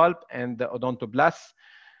inside the pulp and the odontoblasts,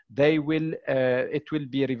 they will, it will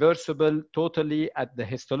be reversible totally at the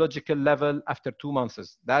histological level after 2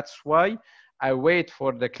 months. That's why I wait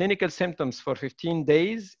for the clinical symptoms for 15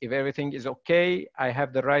 days. If everything is okay, I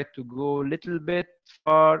have the right to go a little bit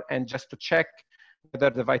far and just to check whether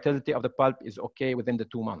the vitality of the pulp is okay within the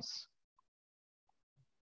 2 months.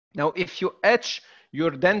 Now, if you etch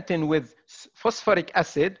your dentin with phosphoric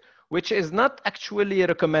acid, which is not actually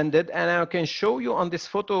recommended. And I can show you on this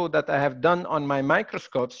photo that I have done on my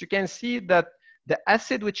microscopes. You can see that the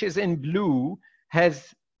acid which is in blue has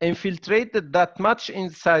infiltrated that much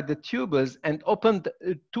inside the tubules and opened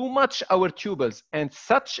too much our tubules. And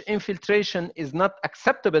such infiltration is not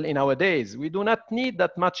acceptable in our days. We do not need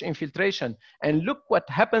that much infiltration. And look what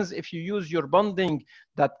happens if you use your bonding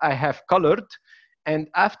that I have colored. And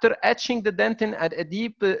after etching the dentin at a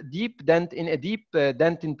deep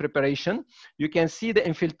dentin preparation, you can see the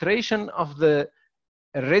infiltration of the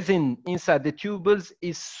resin inside the tubules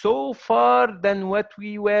is so far than what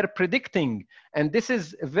we were predicting. And this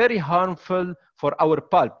is very harmful for our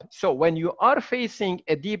pulp. So when you are facing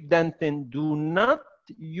a deep dentin, do not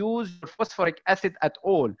use your phosphoric acid at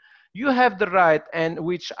all. You have the right, and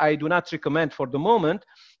which I do not recommend for the moment,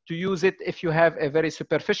 to use it if you have a very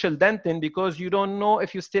superficial dentin, because you don't know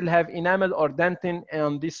if you still have enamel or dentin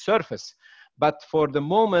on this surface. But for the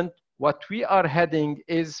moment, what we are heading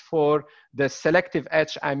is for the selective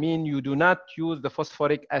etch. I mean, you do not use the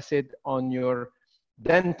phosphoric acid on your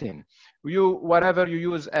dentin. Whatever you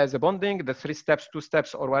use as a bonding, the 3 steps, 2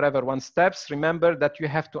 steps, or whatever 1 steps, remember that you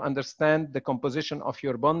have to understand the composition of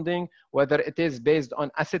your bonding, whether it is based on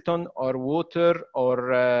acetone or water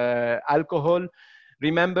or alcohol.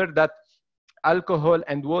 Remember that alcohol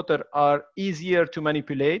and water are easier to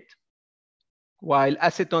manipulate, while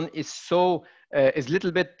acetone is is a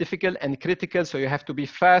little bit difficult and critical. So you have to be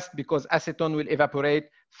fast, because acetone will evaporate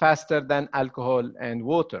faster than alcohol and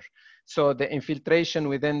water. So the infiltration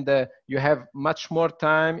within you have much more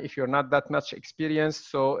time if you're not that much experienced.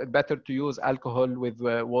 So it's better to use alcohol with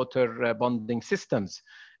water bonding systems.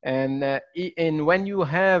 And when you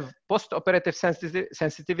have post-operative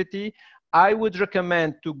sensitivity, I would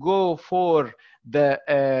recommend to go for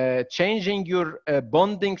the changing your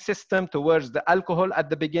bonding system towards the alcohol at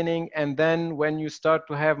the beginning. And then when you start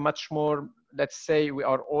to have much more, let's say we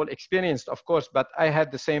are all experienced, of course, but I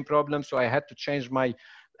had the same problem. So I had to change my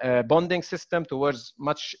bonding system towards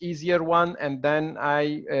much easier one. And then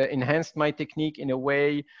I enhanced my technique in a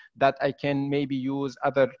way that I can maybe use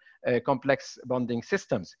other complex bonding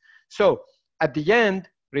systems. So at the end,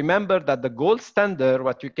 remember that the gold standard,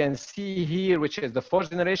 what you can see here, which is the 4th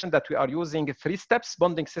generation that we are using 3 steps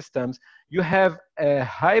bonding systems, you have a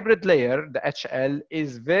hybrid layer. The HL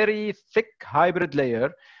is very thick hybrid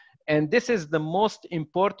layer. And this is the most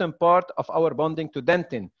important part of our bonding to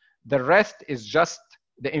dentin. The rest is just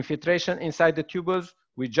the infiltration inside the tubules.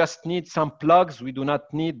 We just need some plugs. We do not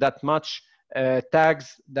need that much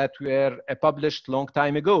tags that were published long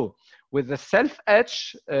time ago. With the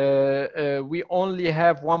self-etch, we only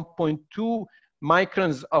have 1.2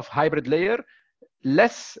 microns of hybrid layer,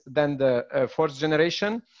 less than the 4th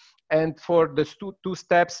generation. And for the 2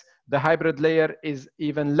 steps, the hybrid layer is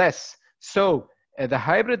even less. So the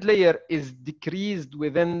hybrid layer is decreased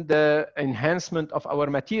within the enhancement of our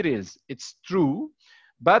materials. It's true,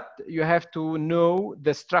 but you have to know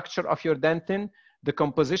the structure of your dentin, the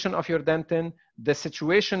composition of your dentin, the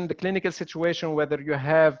situation, the clinical situation, whether you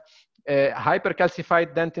have a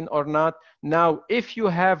hypercalcified dentin or not. Now, if you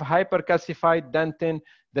have hypercalcified dentin,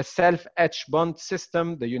 the self-etch bond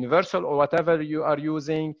system, the universal or whatever you are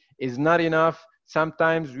using, is not enough.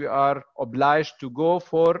 Sometimes we are obliged to go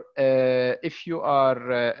for, if you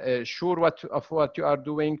are sure of what you are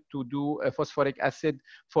doing, to do a phosphoric acid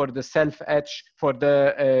for the self-etch for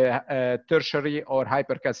the tertiary or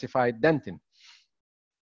hypercalcified dentin.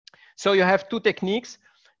 So you have 2 techniques.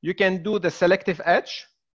 You can do the selective etch.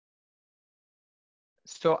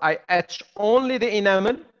 So I etch only the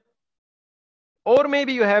enamel, or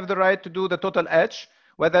maybe you have the right to do the total etch,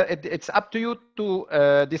 whether it's up to you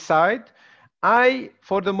to decide.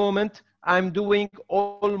 For the moment, I'm doing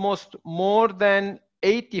almost more than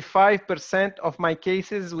 85% of my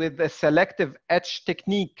cases with the selective etch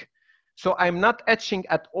technique. So I'm not etching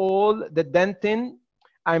at all the dentin.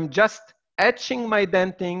 I'm just etching my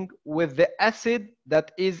dentin with the acid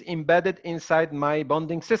that is embedded inside my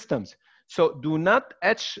bonding systems. So do not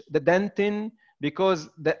etch the dentin, because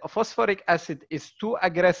the phosphoric acid is too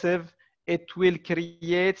aggressive. It will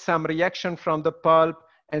create some reaction from the pulp.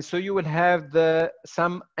 And so you will have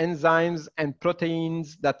some enzymes and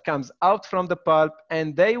proteins that comes out from the pulp,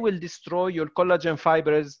 and they will destroy your collagen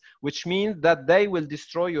fibers, which means that they will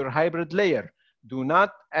destroy your hybrid layer. Do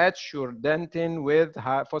not etch your dentin with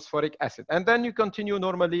phosphoric acid. And then you continue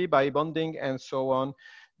normally by bonding and so on.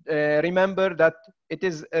 Remember that it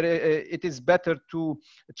is better to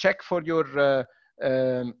check for your,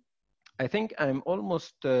 I think I'm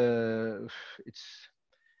almost, it's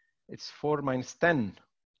 4 minus 10.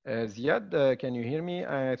 Ziad, can you hear me?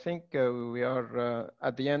 I think we are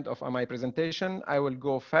at the end of my presentation. I will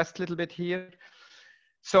go fast a little bit here.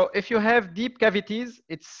 So if you have deep cavities,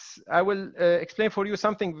 I will explain for you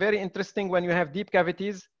something very interesting when you have deep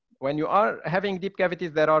cavities. When you are having deep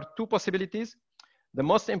cavities, there are two possibilities. The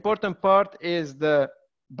most important part is the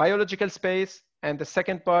biological space, and the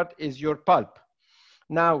second part is your pulp.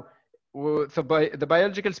 Now, the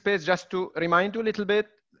biological space, just to remind you a little bit,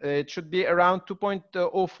 it should be around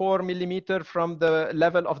 2.04 millimeter from the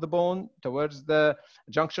level of the bone towards the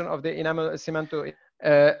junction of the enamel cemento.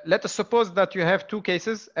 Let us suppose that you have two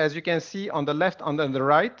cases, as you can see on the left and on the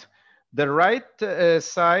right. The right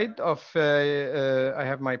side of, I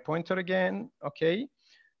have my pointer again, okay.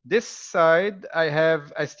 This side,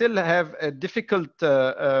 I still have a difficult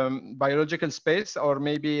biological space, or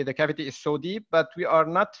maybe the cavity is so deep, but we are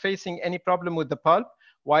not facing any problem with the pulp.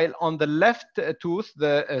 While on the left tooth,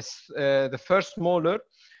 the first molar,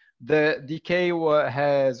 the decay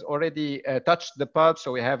has already touched the pulp,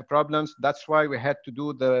 so we have problems. That's why we had to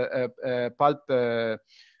do the pulp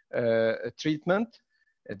treatment,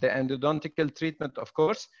 the endodontical treatment, of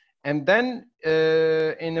course. And then,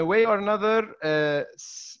 in a way or another,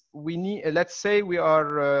 we need, let's say we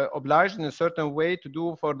are obliged in a certain way to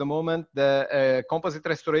do for the moment the composite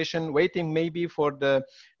restoration, waiting maybe for the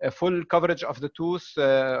full coverage of the tooth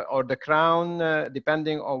or the crown,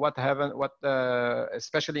 depending on what happen,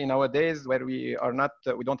 especially nowadays where we are not,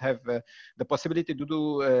 we don't have the possibility to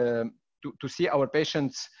do to see our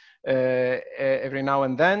patients every now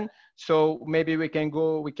and then. So maybe we can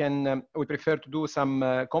go, we prefer to do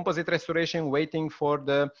some composite restoration, waiting for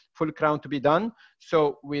the full crown to be done.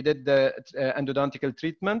 So we did the endodontical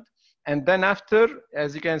treatment. And then after,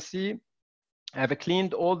 as you can see, I have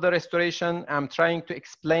cleaned all the restoration. I'm trying to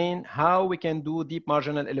explain how we can do deep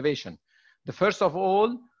marginal elevation. The first of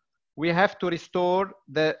all, we have to restore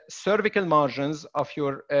the cervical margins of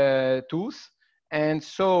your tooth. And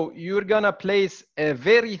so you're gonna place a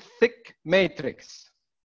very thick matrix.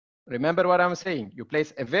 Remember what I'm saying. You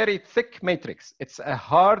place a very thick matrix. It's a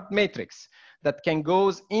hard matrix that can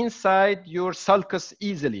go inside your sulcus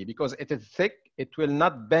easily because it is thick. It will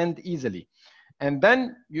not bend easily. And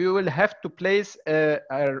then you will have to place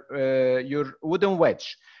your wooden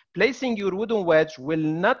wedge. Placing your wooden wedge will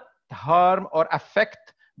not harm or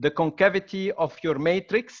affect the concavity of your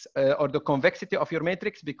matrix or the convexity of your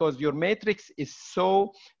matrix because your matrix is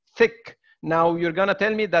so thick. Now you're gonna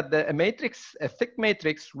tell me that the matrix, a thick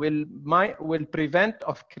matrix, will prevent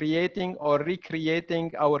of creating or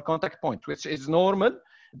recreating our contact point, which is normal.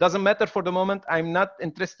 It doesn't matter for the moment. I'm not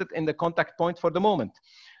interested in the contact point for the moment.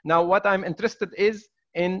 Now what I'm interested is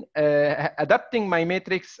in adapting my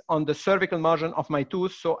matrix on the cervical margin of my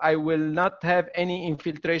tooth, so I will not have any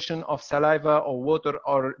infiltration of saliva or water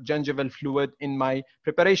or gingival fluid in my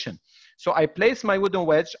preparation. So I place my wooden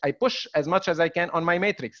wedge, I push as much as I can on my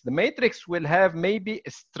matrix. The matrix will have maybe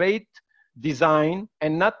a straight design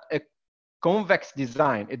and not a convex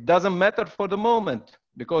design. It doesn't matter for the moment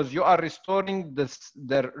because you are restoring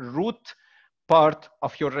the root part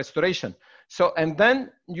of your restoration. So, and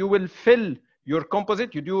then you will fill your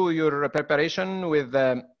composite, you do your preparation with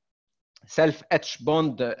self-etch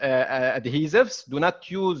bond adhesives. Do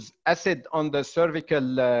not use acid on the cervical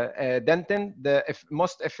dentin. The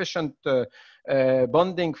most efficient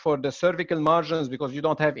bonding for the cervical margins, because you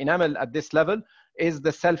don't have enamel at this level, is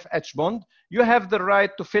the self-etch bond. You have the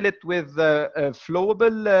right to fill it with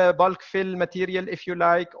flowable bulk fill material if you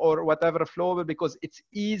like, or whatever flowable, because it's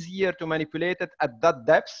easier to manipulate it at that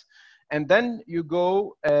depth. And then you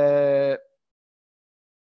go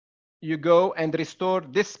and restore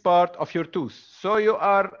this part of your tooth. So you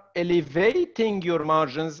are elevating your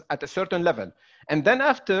margins at a certain level. And then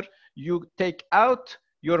after you take out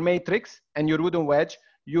your matrix and your wooden wedge,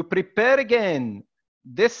 you prepare again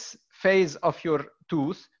this phase of your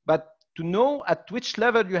tooth, but to know at which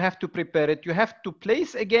level you have to prepare it, you have to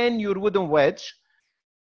place again your wooden wedge,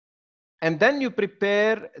 and then you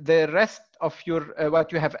prepare the rest of your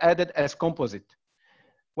what you have added as composite.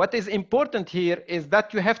 What is important here is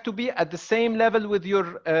that you have to be at the same level with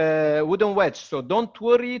your wooden wedge. So don't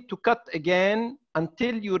worry to cut again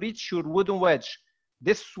until you reach your wooden wedge.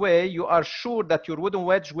 This way you are sure that your wooden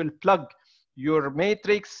wedge will plug your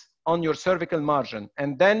matrix on your cervical margin.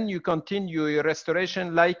 And then you continue your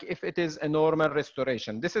restoration like if it is a normal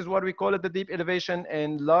restoration. This is what we call it the deep elevation.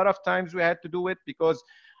 And a lot of times we had to do it because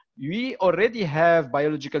we already have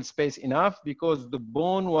biological space enough because the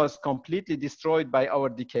bone was completely destroyed by our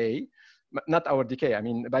decay, not our decay, I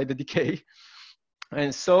mean by the decay.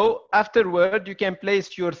 And so afterward, you can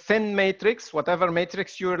place your thin matrix, whatever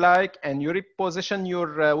matrix you like, and you reposition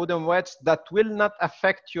your wooden wedge. That will not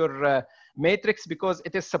affect your matrix because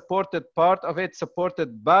it is supported, part of it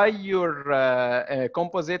supported by your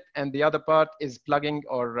composite, and the other part is plugging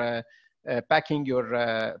or plugging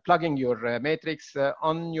your matrix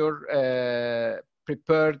on your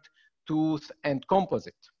prepared tooth and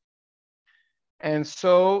composite. And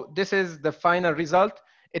so this is the final result.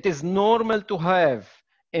 It is normal to have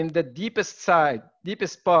in the deepest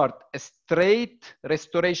part, a straight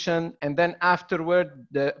restoration, and then afterward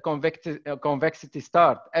the convexity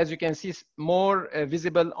start. As you can see, more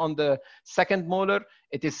visible on the second molar.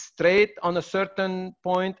 It is straight on a certain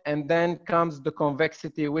point, and then comes the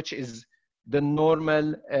convexity, which is the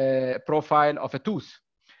normal profile of a tooth.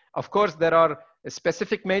 Of course, there are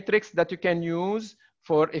specific matrix that you can use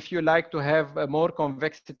for if you like to have more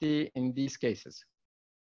convexity in these cases.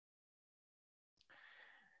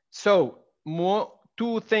 So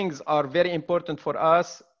two things are very important for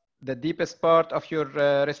us: the deepest part of your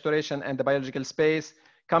restoration and the biological space.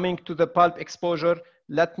 Coming to the pulp exposure,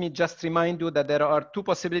 let me just remind you that there are two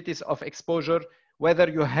possibilities of exposure: whether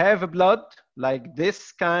you have blood, like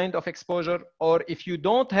this kind of exposure, or if you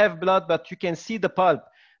don't have blood, but you can see the pulp.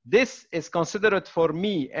 This is considered for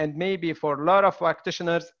me, and maybe for a lot of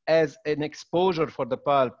practitioners, as an exposure for the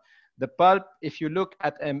pulp. The pulp, if you look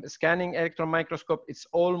at a scanning electron microscope, it's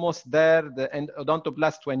almost there. And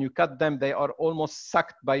odontoblast, when you cut them, they are almost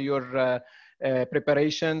sucked by your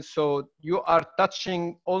preparation. So you are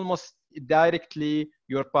touching almost directly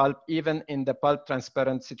your pulp, even in the pulp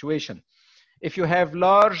transparent situation. If you have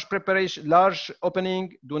large preparation, large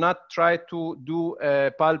opening, do not try to do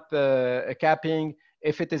pulp capping.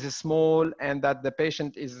 If it is small and that the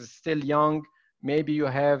patient is still young, maybe you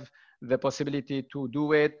have the possibility to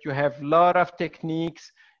do it. You have a lot of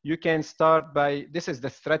techniques. You can start by, this is the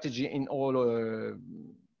strategy in all,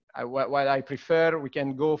 while I prefer, we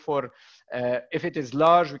can go for, if it is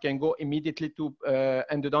large, we can go immediately to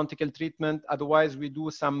endodontical treatment. Otherwise, we do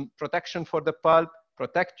some protection for the pulp,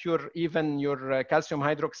 protect even your calcium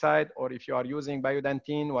hydroxide, or if you are using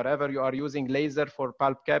biodentine, whatever you are using, laser for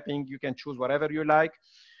pulp capping, you can choose whatever you like.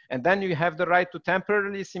 And then you have the right to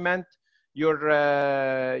temporarily cement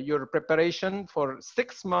your preparation for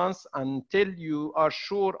 6 months until you are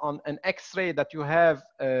sure on an X-ray that you have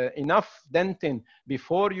enough dentin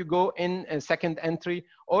before you go in a second entry.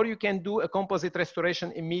 Or you can do a composite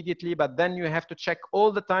restoration immediately, but then you have to check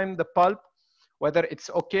all the time the pulp, whether it's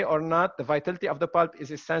okay or not. The vitality of the pulp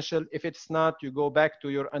is essential. If it's not, you go back to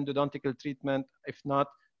your endodontical treatment. If not,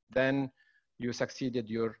 then you succeeded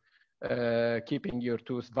your keeping your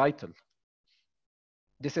tooth vital.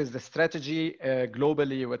 This is the strategy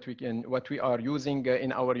globally, what we are using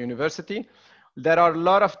in our university. There are a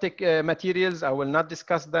lot of materials. I will not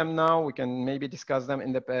discuss them now. We can maybe discuss them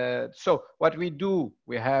in the, so what we do,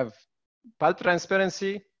 we have pulp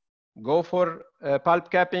transparency, go for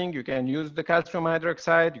pulp capping. You can use the calcium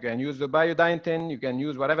hydroxide, you can use the biodentine, you can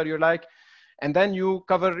use whatever you like. And then you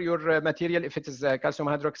cover your material, if it is calcium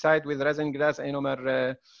hydroxide, with resin glass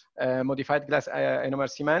ionomer, modified glass ionomer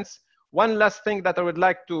cements. One last thing that I would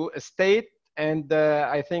like to state, and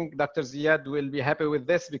I think Dr. Ziad will be happy with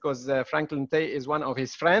this because Franklin Tay is one of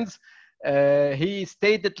his friends. He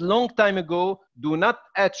stated long time ago, do not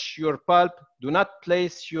etch your pulp, do not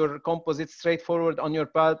place your composite straightforward on your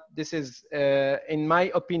pulp. This is, in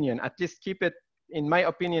my opinion, at least keep it in my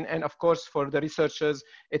opinion, and of course for the researchers,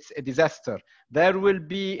 it's a disaster. There will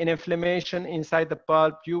be an inflammation inside the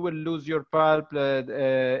pulp, you will lose your pulp,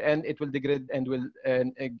 and it will degrade and will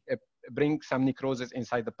bring some necrosis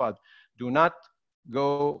inside the pulp. Do not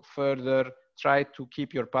go further, try to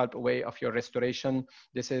keep your pulp away of your restoration.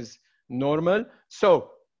 This is normal. So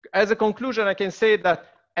as a conclusion, I can say that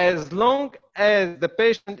as long as the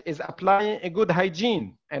patient is applying a good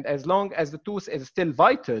hygiene and as long as the tooth is still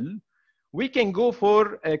vital, we can go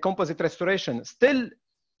for a composite restoration. Still,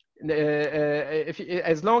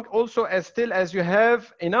 as long also as still as you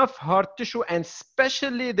have enough hard tissue and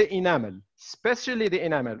especially the enamel,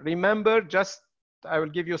 Remember, just I will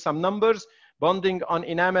give you some numbers. Bonding on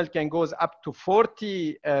enamel can goes up to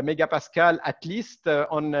 40 megapascal, at least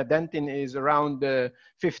on dentin is around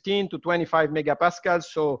 15 to 25 megapascals.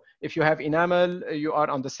 So if you have enamel, you are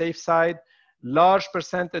on the safe side. Large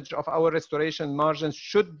percentage of our restoration margins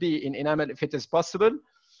should be in enamel if it is possible.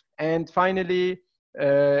 And finally,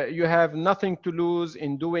 you have nothing to lose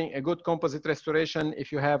in doing a good composite restoration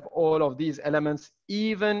if you have all of these elements,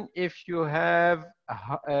 even if you have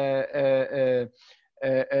a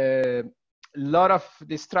lot of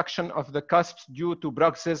destruction of the cusps due to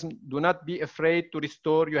bruxism. Do not be afraid to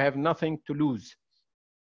restore. You have nothing to lose.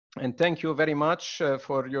 And thank you very much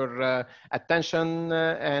for your attention.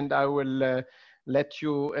 And I will let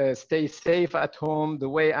you stay safe at home the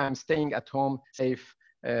way I'm staying at home safe.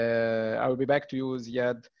 I will be back to you,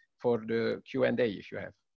 Ziad, for the Q&A if you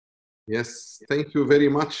have. Yes, thank you very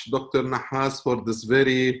much, Dr. Nahas, for this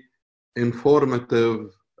very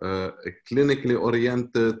informative, clinically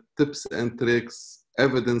oriented tips and tricks,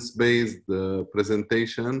 evidence-based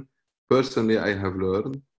presentation. Personally, I have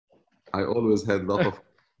learned. I always had a lot of,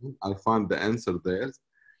 I found the answer there.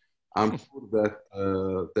 I'm sure that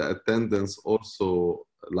the attendants also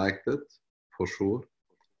liked it, for sure.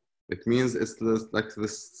 It means it's like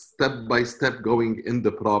this step-by-step going in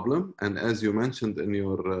the problem. And as you mentioned in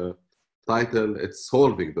your title, it's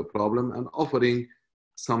solving the problem and offering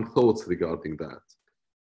some thoughts regarding that.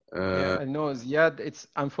 Yeah, I know, Ziad,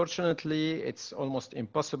 unfortunately, it's almost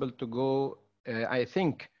impossible to go, I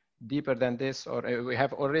think, deeper than this, or we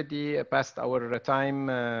have already passed our time,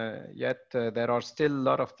 yet there are still a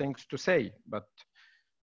lot of things to say, but,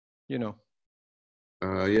 you know.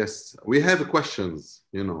 Yes, we have questions,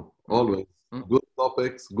 you know, always. Good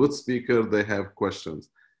topics, good speaker, they have questions.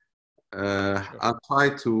 Sure. I'll try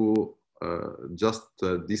to just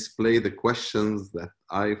display the questions that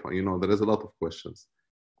you know, there is a lot of questions.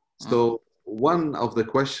 So one of the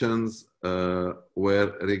questions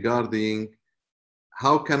were regarding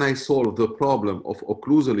how can I solve the problem of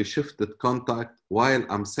occlusally shifted contact while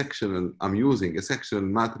I'm using a sectional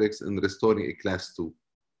matrix in restoring a class 2?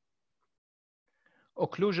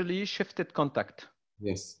 Occlusally shifted contact.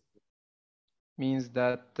 Yes. Means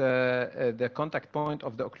that the contact point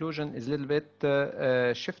of the occlusion is a little bit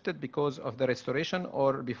shifted because of the restoration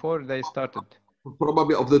or before they started?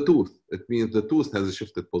 Probably of the tooth. It means the tooth has a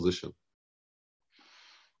shifted position.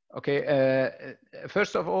 Okay.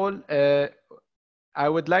 First of all, I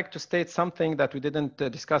would like to state something that we didn't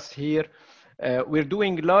discuss here. We're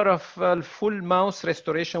doing a lot of full mouth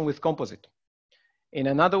restoration with composite. In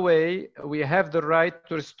another way, we have the right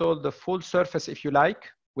to restore the full surface, if you like,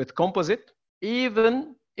 with composite,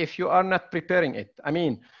 even if you are not preparing it. I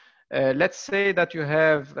mean, let's say that you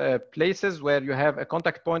have places where you have a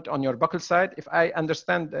contact point on your buccal side. If I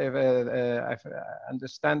understand, the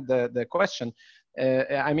question,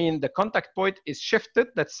 I mean, the contact point is shifted,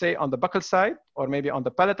 let's say on the buccal side, or maybe on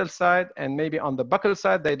the palatal side, and maybe on the buccal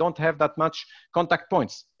side, they don't have that much contact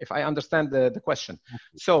points, if I understand the question.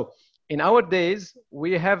 So in our days,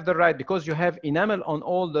 we have the right, because you have enamel on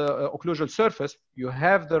all the occlusal surface, you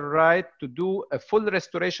have the right to do a full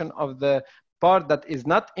restoration of the part that is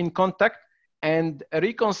not in contact and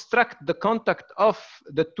reconstruct the contact of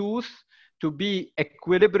the tooth to be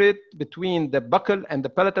equilibrated between the buccal and the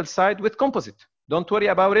palatal side with composite. Don't worry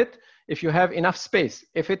about it if you have enough space.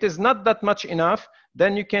 If it is not that much enough,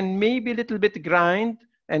 then you can maybe a little bit grind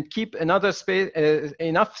and keep another space,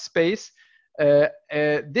 enough space.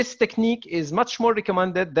 This technique is much more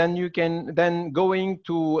recommended than going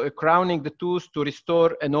to crowning the tooth to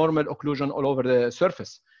restore a normal occlusion all over the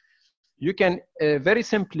surface. You can very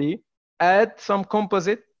simply add some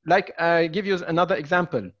composite. Like I give you another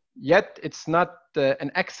example. Yet it's not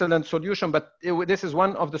an excellent solution, but this is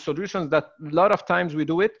one of the solutions that a lot of times we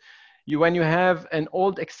do it. When you have an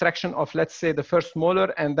old extraction of, let's say, the first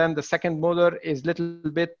molar, and then the second molar is a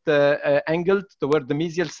little bit angled toward the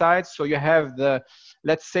mesial side. So you have the,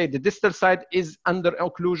 let's say, the distal side is under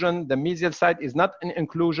occlusion, the mesial side is not in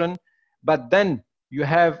occlusion, but then you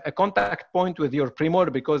have a contact point with your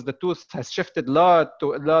premolar because the tooth has shifted a lot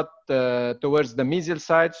towards the mesial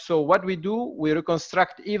side. So what we do, we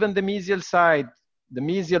reconstruct even the mesial side, the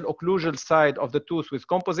mesial occlusal side of the tooth with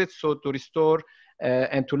composite, so to restore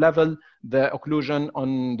and to level the occlusion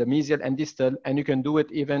on the mesial and distal, and you can do it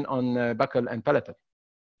even on buccal and palatal.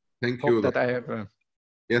 Thank you. That I have.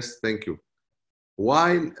 Yes, thank you.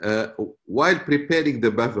 While preparing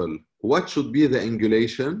the bevel, what should be the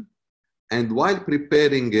angulation? And while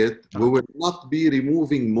preparing it, we will not be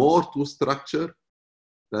removing more tooth structure?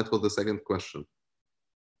 That was the second question.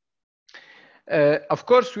 Of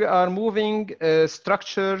course, we are moving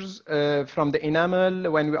structures from the enamel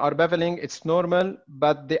when we are beveling. It's normal,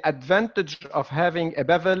 but the advantage of having a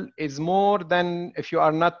bevel is more than if you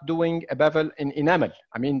are not doing a bevel in enamel.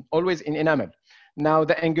 I mean, always in enamel. Now,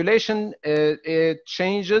 the angulation, it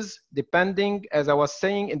changes depending, as I was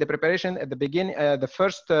saying in the preparation at the beginning, the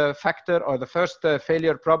first factor or the first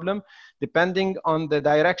failure problem, depending on the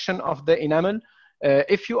direction of the enamel.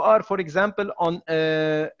 If you are, for example, on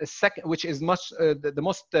a second, which is the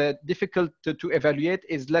most difficult to evaluate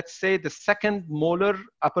is, let's say, the second molar,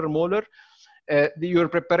 upper molar, your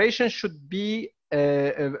preparation should be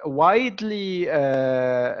widely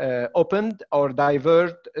opened or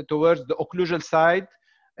diverged towards the occlusal side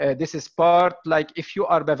This is part like if you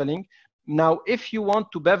are beveling. Now, if you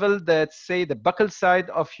want to bevel, let's say, the buccal side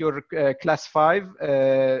of your class 5,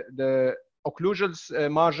 the occlusal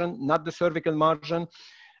margin, not the cervical margin,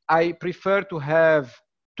 I prefer to have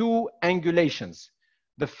 2 angulations.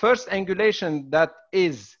 The first angulation that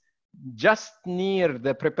is just near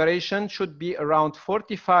the preparation should be around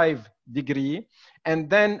 45 degree. And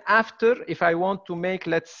then after, if I want to make,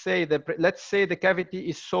 let's say the cavity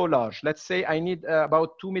is so large, let's say I need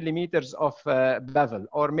about 2 millimeters of bevel,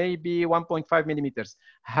 or maybe 1.5 millimeters.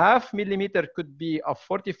 Half millimeter could be of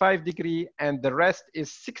 45 degree and the rest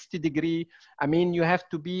is 60 degree. I mean, you have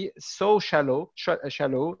to be so shallow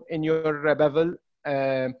in your bevel,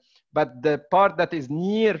 but the part that is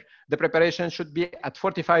near the preparation should be at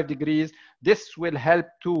 45 degrees. This will help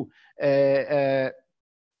to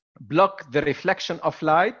block the reflection of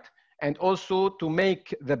light, and also to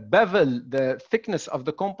make the bevel, the thickness of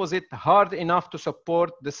the composite, hard enough to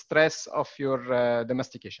support the stress of your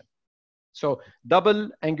domestication. So double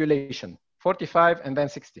angulation, 45 and then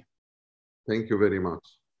 60. Thank you very much.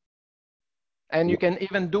 And you can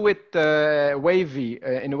even do it wavy,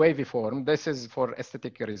 in a wavy form. This is for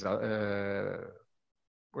aesthetic result.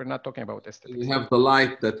 We're not talking about aesthetics. You have the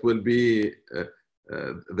light that will be,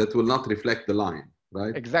 that will not reflect the line,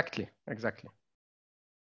 right? Exactly, exactly.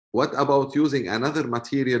 What about using another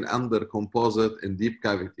material under composite in deep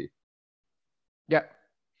cavity? Yeah.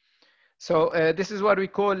 So this is what we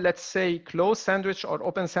call, let's say, closed sandwich or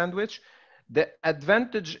open sandwich. The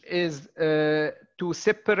advantage is to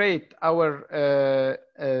separate our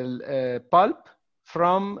pulp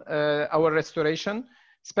from our restoration,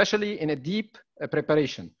 especially in a deep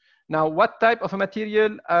preparation. Now, what type of a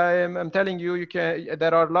material? I'm telling you,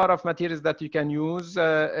 there are a lot of materials that you can use,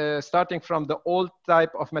 starting from the old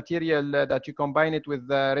type of material that you combine it with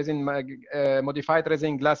modified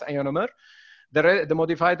resin glass ionomer. The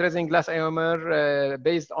modified resin glass ionomer,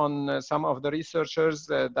 based on some of the researchers,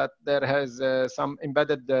 that there has some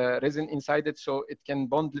embedded resin inside it, so it can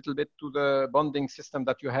bond a little bit to the bonding system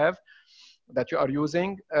that you have, that you are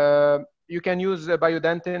using. You can use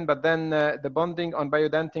biodentin, but then the bonding on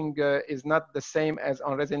biodentin is not the same as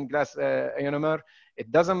on resin glass ionomer.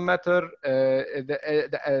 It doesn't matter.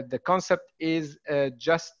 The concept is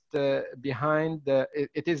just behind.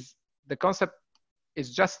 The concept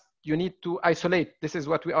is just, you need to isolate. This is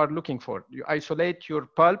what we are looking for. You isolate your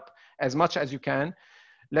pulp as much as you can.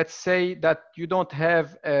 Let's say that you don't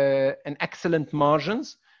have an excellent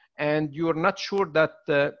margins, and you're not sure that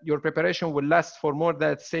your preparation will last for more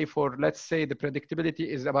than, let's say the predictability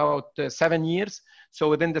is about 7 years. So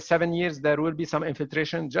within the 7 years, there will be some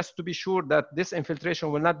infiltration, just to be sure that this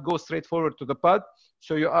infiltration will not go straight forward to the pulp.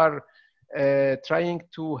 So you are trying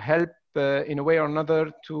to help in a way or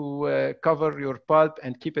another to cover your pulp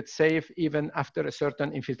and keep it safe even after a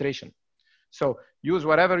certain infiltration. So use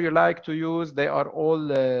whatever you like to use. They are all,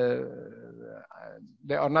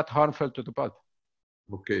 they are not harmful to the pulp.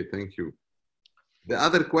 Okay, thank you. The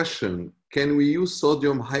other question, can we use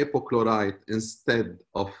sodium hypochlorite instead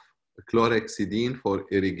of chlorhexidine for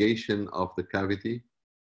irrigation of the cavity?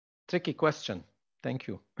 Tricky question. Thank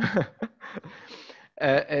you.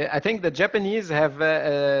 I think the Japanese have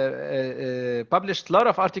published a lot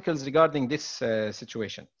of articles regarding this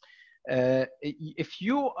situation. If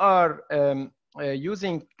you are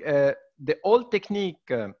using the old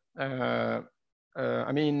technique,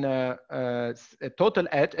 I mean, total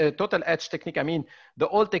etch technique, I mean, the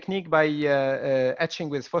old technique by etching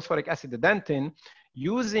with phosphoric acid dentin,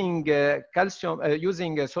 using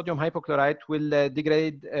using sodium hypochlorite will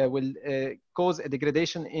degrade, will cause a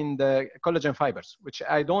degradation in the collagen fibers, which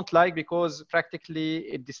I don't like because practically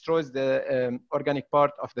it destroys the organic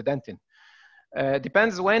part of the dentin.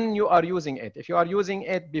 Depends when you are using it. If you are using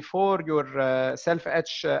it before your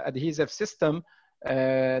self-etch adhesive system,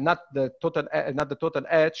 not the total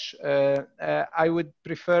etch, I would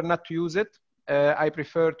prefer not to use it. I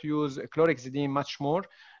prefer to use chlorhexidine much more.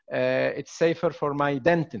 It's safer for my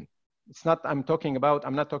dentin. It's not, I'm not talking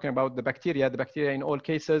about the bacteria. The bacteria in all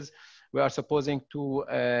cases, we are supposing to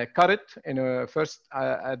cut it in first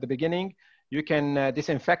at the beginning. You can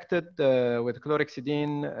disinfect it with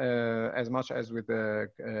chlorhexidine as much as with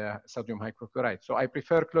sodium hypochlorite. So I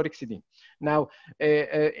prefer chlorhexidine. Now,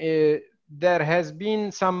 there has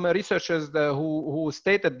been some researchers who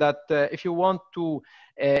stated that if you want to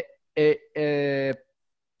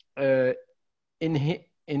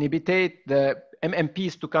inhibit the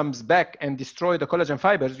MMPs to come back and destroy the collagen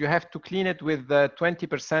fibers, you have to clean it with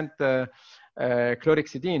 20%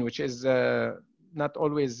 chlorhexidine, which is not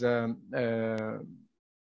always,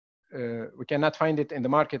 we cannot find it in the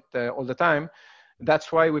market all the time.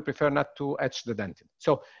 That's why we prefer not to etch the dentin.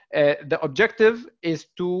 So the objective is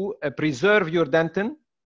to preserve your dentin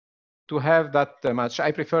to have that much.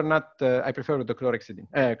 I prefer not. I prefer the chlorhexidine,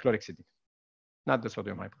 not the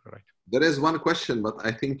sodium hypochlorite. There is one question, but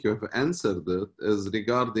I think you have answered it, is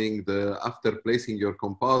regarding the after placing your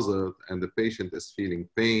composite and the patient is feeling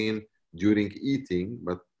pain during eating,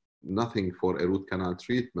 but nothing for a root canal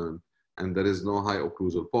treatment, and there is no high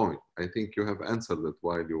occlusal point. I think you have answered it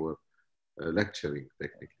while you were lecturing,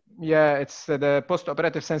 technically. Yeah, it's the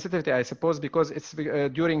post-operative sensitivity, I suppose, because it's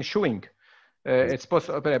during chewing. It's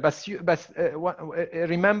post-operative, but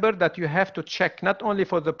remember that you have to check not only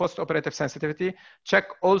for the post-operative sensitivity, check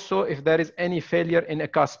also if there is any failure in a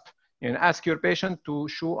cusp. You know, ask your patient to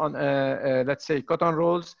chew on, let's say, cotton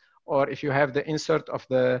rolls, or if you have the insert of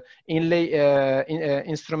the inlay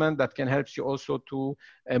instrument that can help you also to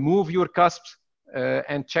move your cusps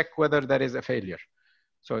and check whether there is a failure.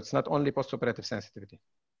 So it's not only post-operative sensitivity.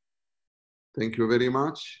 Thank you very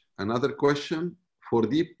much. Another question. For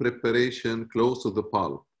deep preparation close to the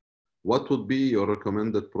pulp, what would be your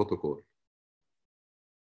recommended protocol?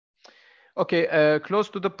 Okay, close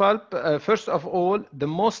to the pulp, first of all, the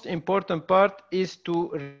most important part is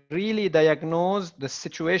to really diagnose the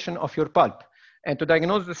situation of your pulp. And to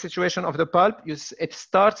diagnose the situation of the pulp, it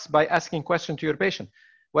starts by asking questions to your patient.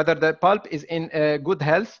 Whether the pulp is in good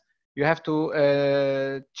health, you have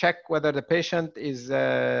to check whether the patient is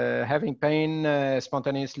having pain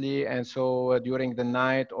spontaneously and so during the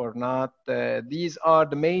night or not. These are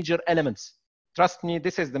the major elements. Trust me,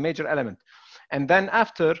 this is the major element. And then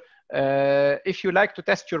after, if you like to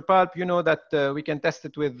test your pulp, you know that we can test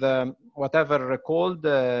it with whatever cold,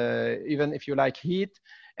 even if you like heat.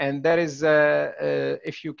 And there is,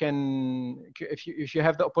 if you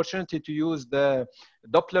have the opportunity to use the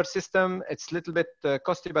Doppler system, it's a little bit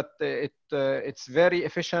costly, but it's very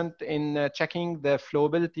efficient in checking the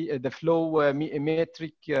flowability, the flow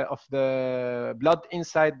metric of the blood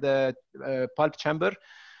inside the pulp chamber.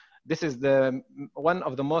 This is one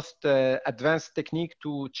of the most advanced technique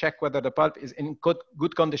to check whether the pulp is in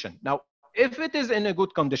good condition. Now, if it is in a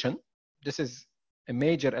good condition, this is a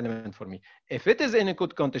major element for me. If it is in a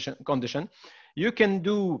good condition, you can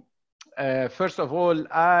do, first of all,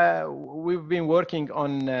 we've been working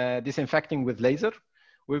on disinfecting with laser.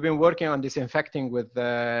 We've been working on disinfecting with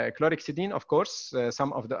chlorhexidine, of course,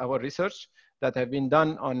 some of our research that have been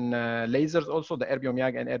done on lasers also, the erbium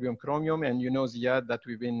YAG and erbium chromium. And you know, Ziad, that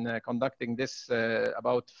we've been conducting this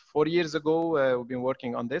about 4 years ago. We've been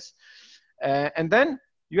working on this. And then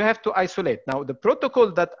you have to isolate. Now, the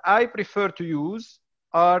protocol that I prefer to use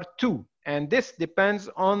are 2, and this depends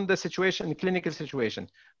on the situation, the clinical situation.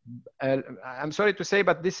 I'm sorry to say,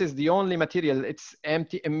 but this is the only material. It's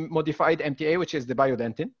modified MTA, which is the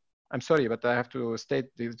biodentin. I'm sorry, but I have to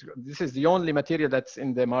state this is the only material that's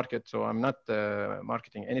in the market, so I'm not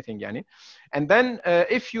marketing anything, Yani. And then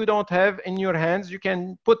if you don't have in your hands, you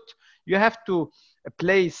have to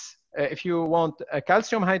place, if you want a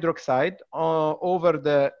calcium hydroxide over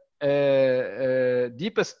the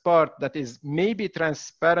deepest part that is maybe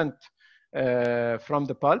transparent from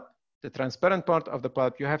the pulp, the transparent part of the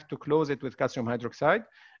pulp, you have to close it with calcium hydroxide,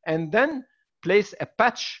 and then place a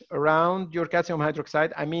patch around your calcium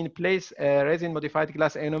hydroxide. I mean, place a resin-modified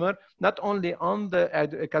glass ionomer, not only on the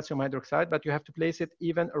calcium hydroxide, but you have to place it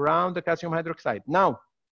even around the calcium hydroxide. Now,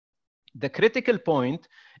 the critical point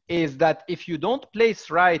is that if you don't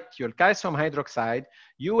place right your calcium hydroxide,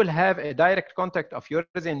 you will have a direct contact of your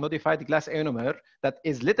resin-modified glass ionomer that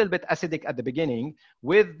is a little bit acidic at the beginning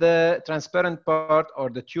with the transparent part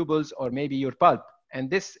or the tubules or maybe your pulp.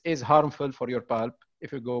 And this is harmful for your pulp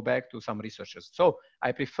if you go back to some researchers. So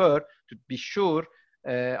I prefer to be sure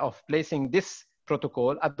of placing this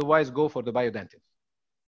protocol, otherwise go for the biodentin.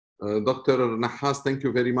 Dr. Nahas, thank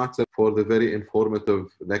you very much for the very informative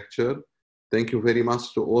lecture. Thank you very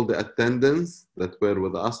much to all the attendants that were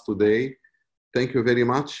with us today. Thank you very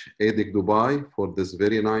much, ADIC Dubai, for this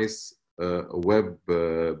very nice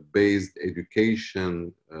web-based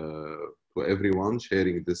education to everyone,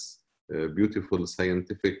 sharing this beautiful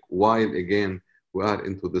scientific, while again, we are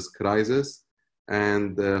into this crisis.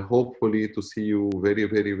 And hopefully to see you very,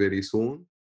 very, very soon.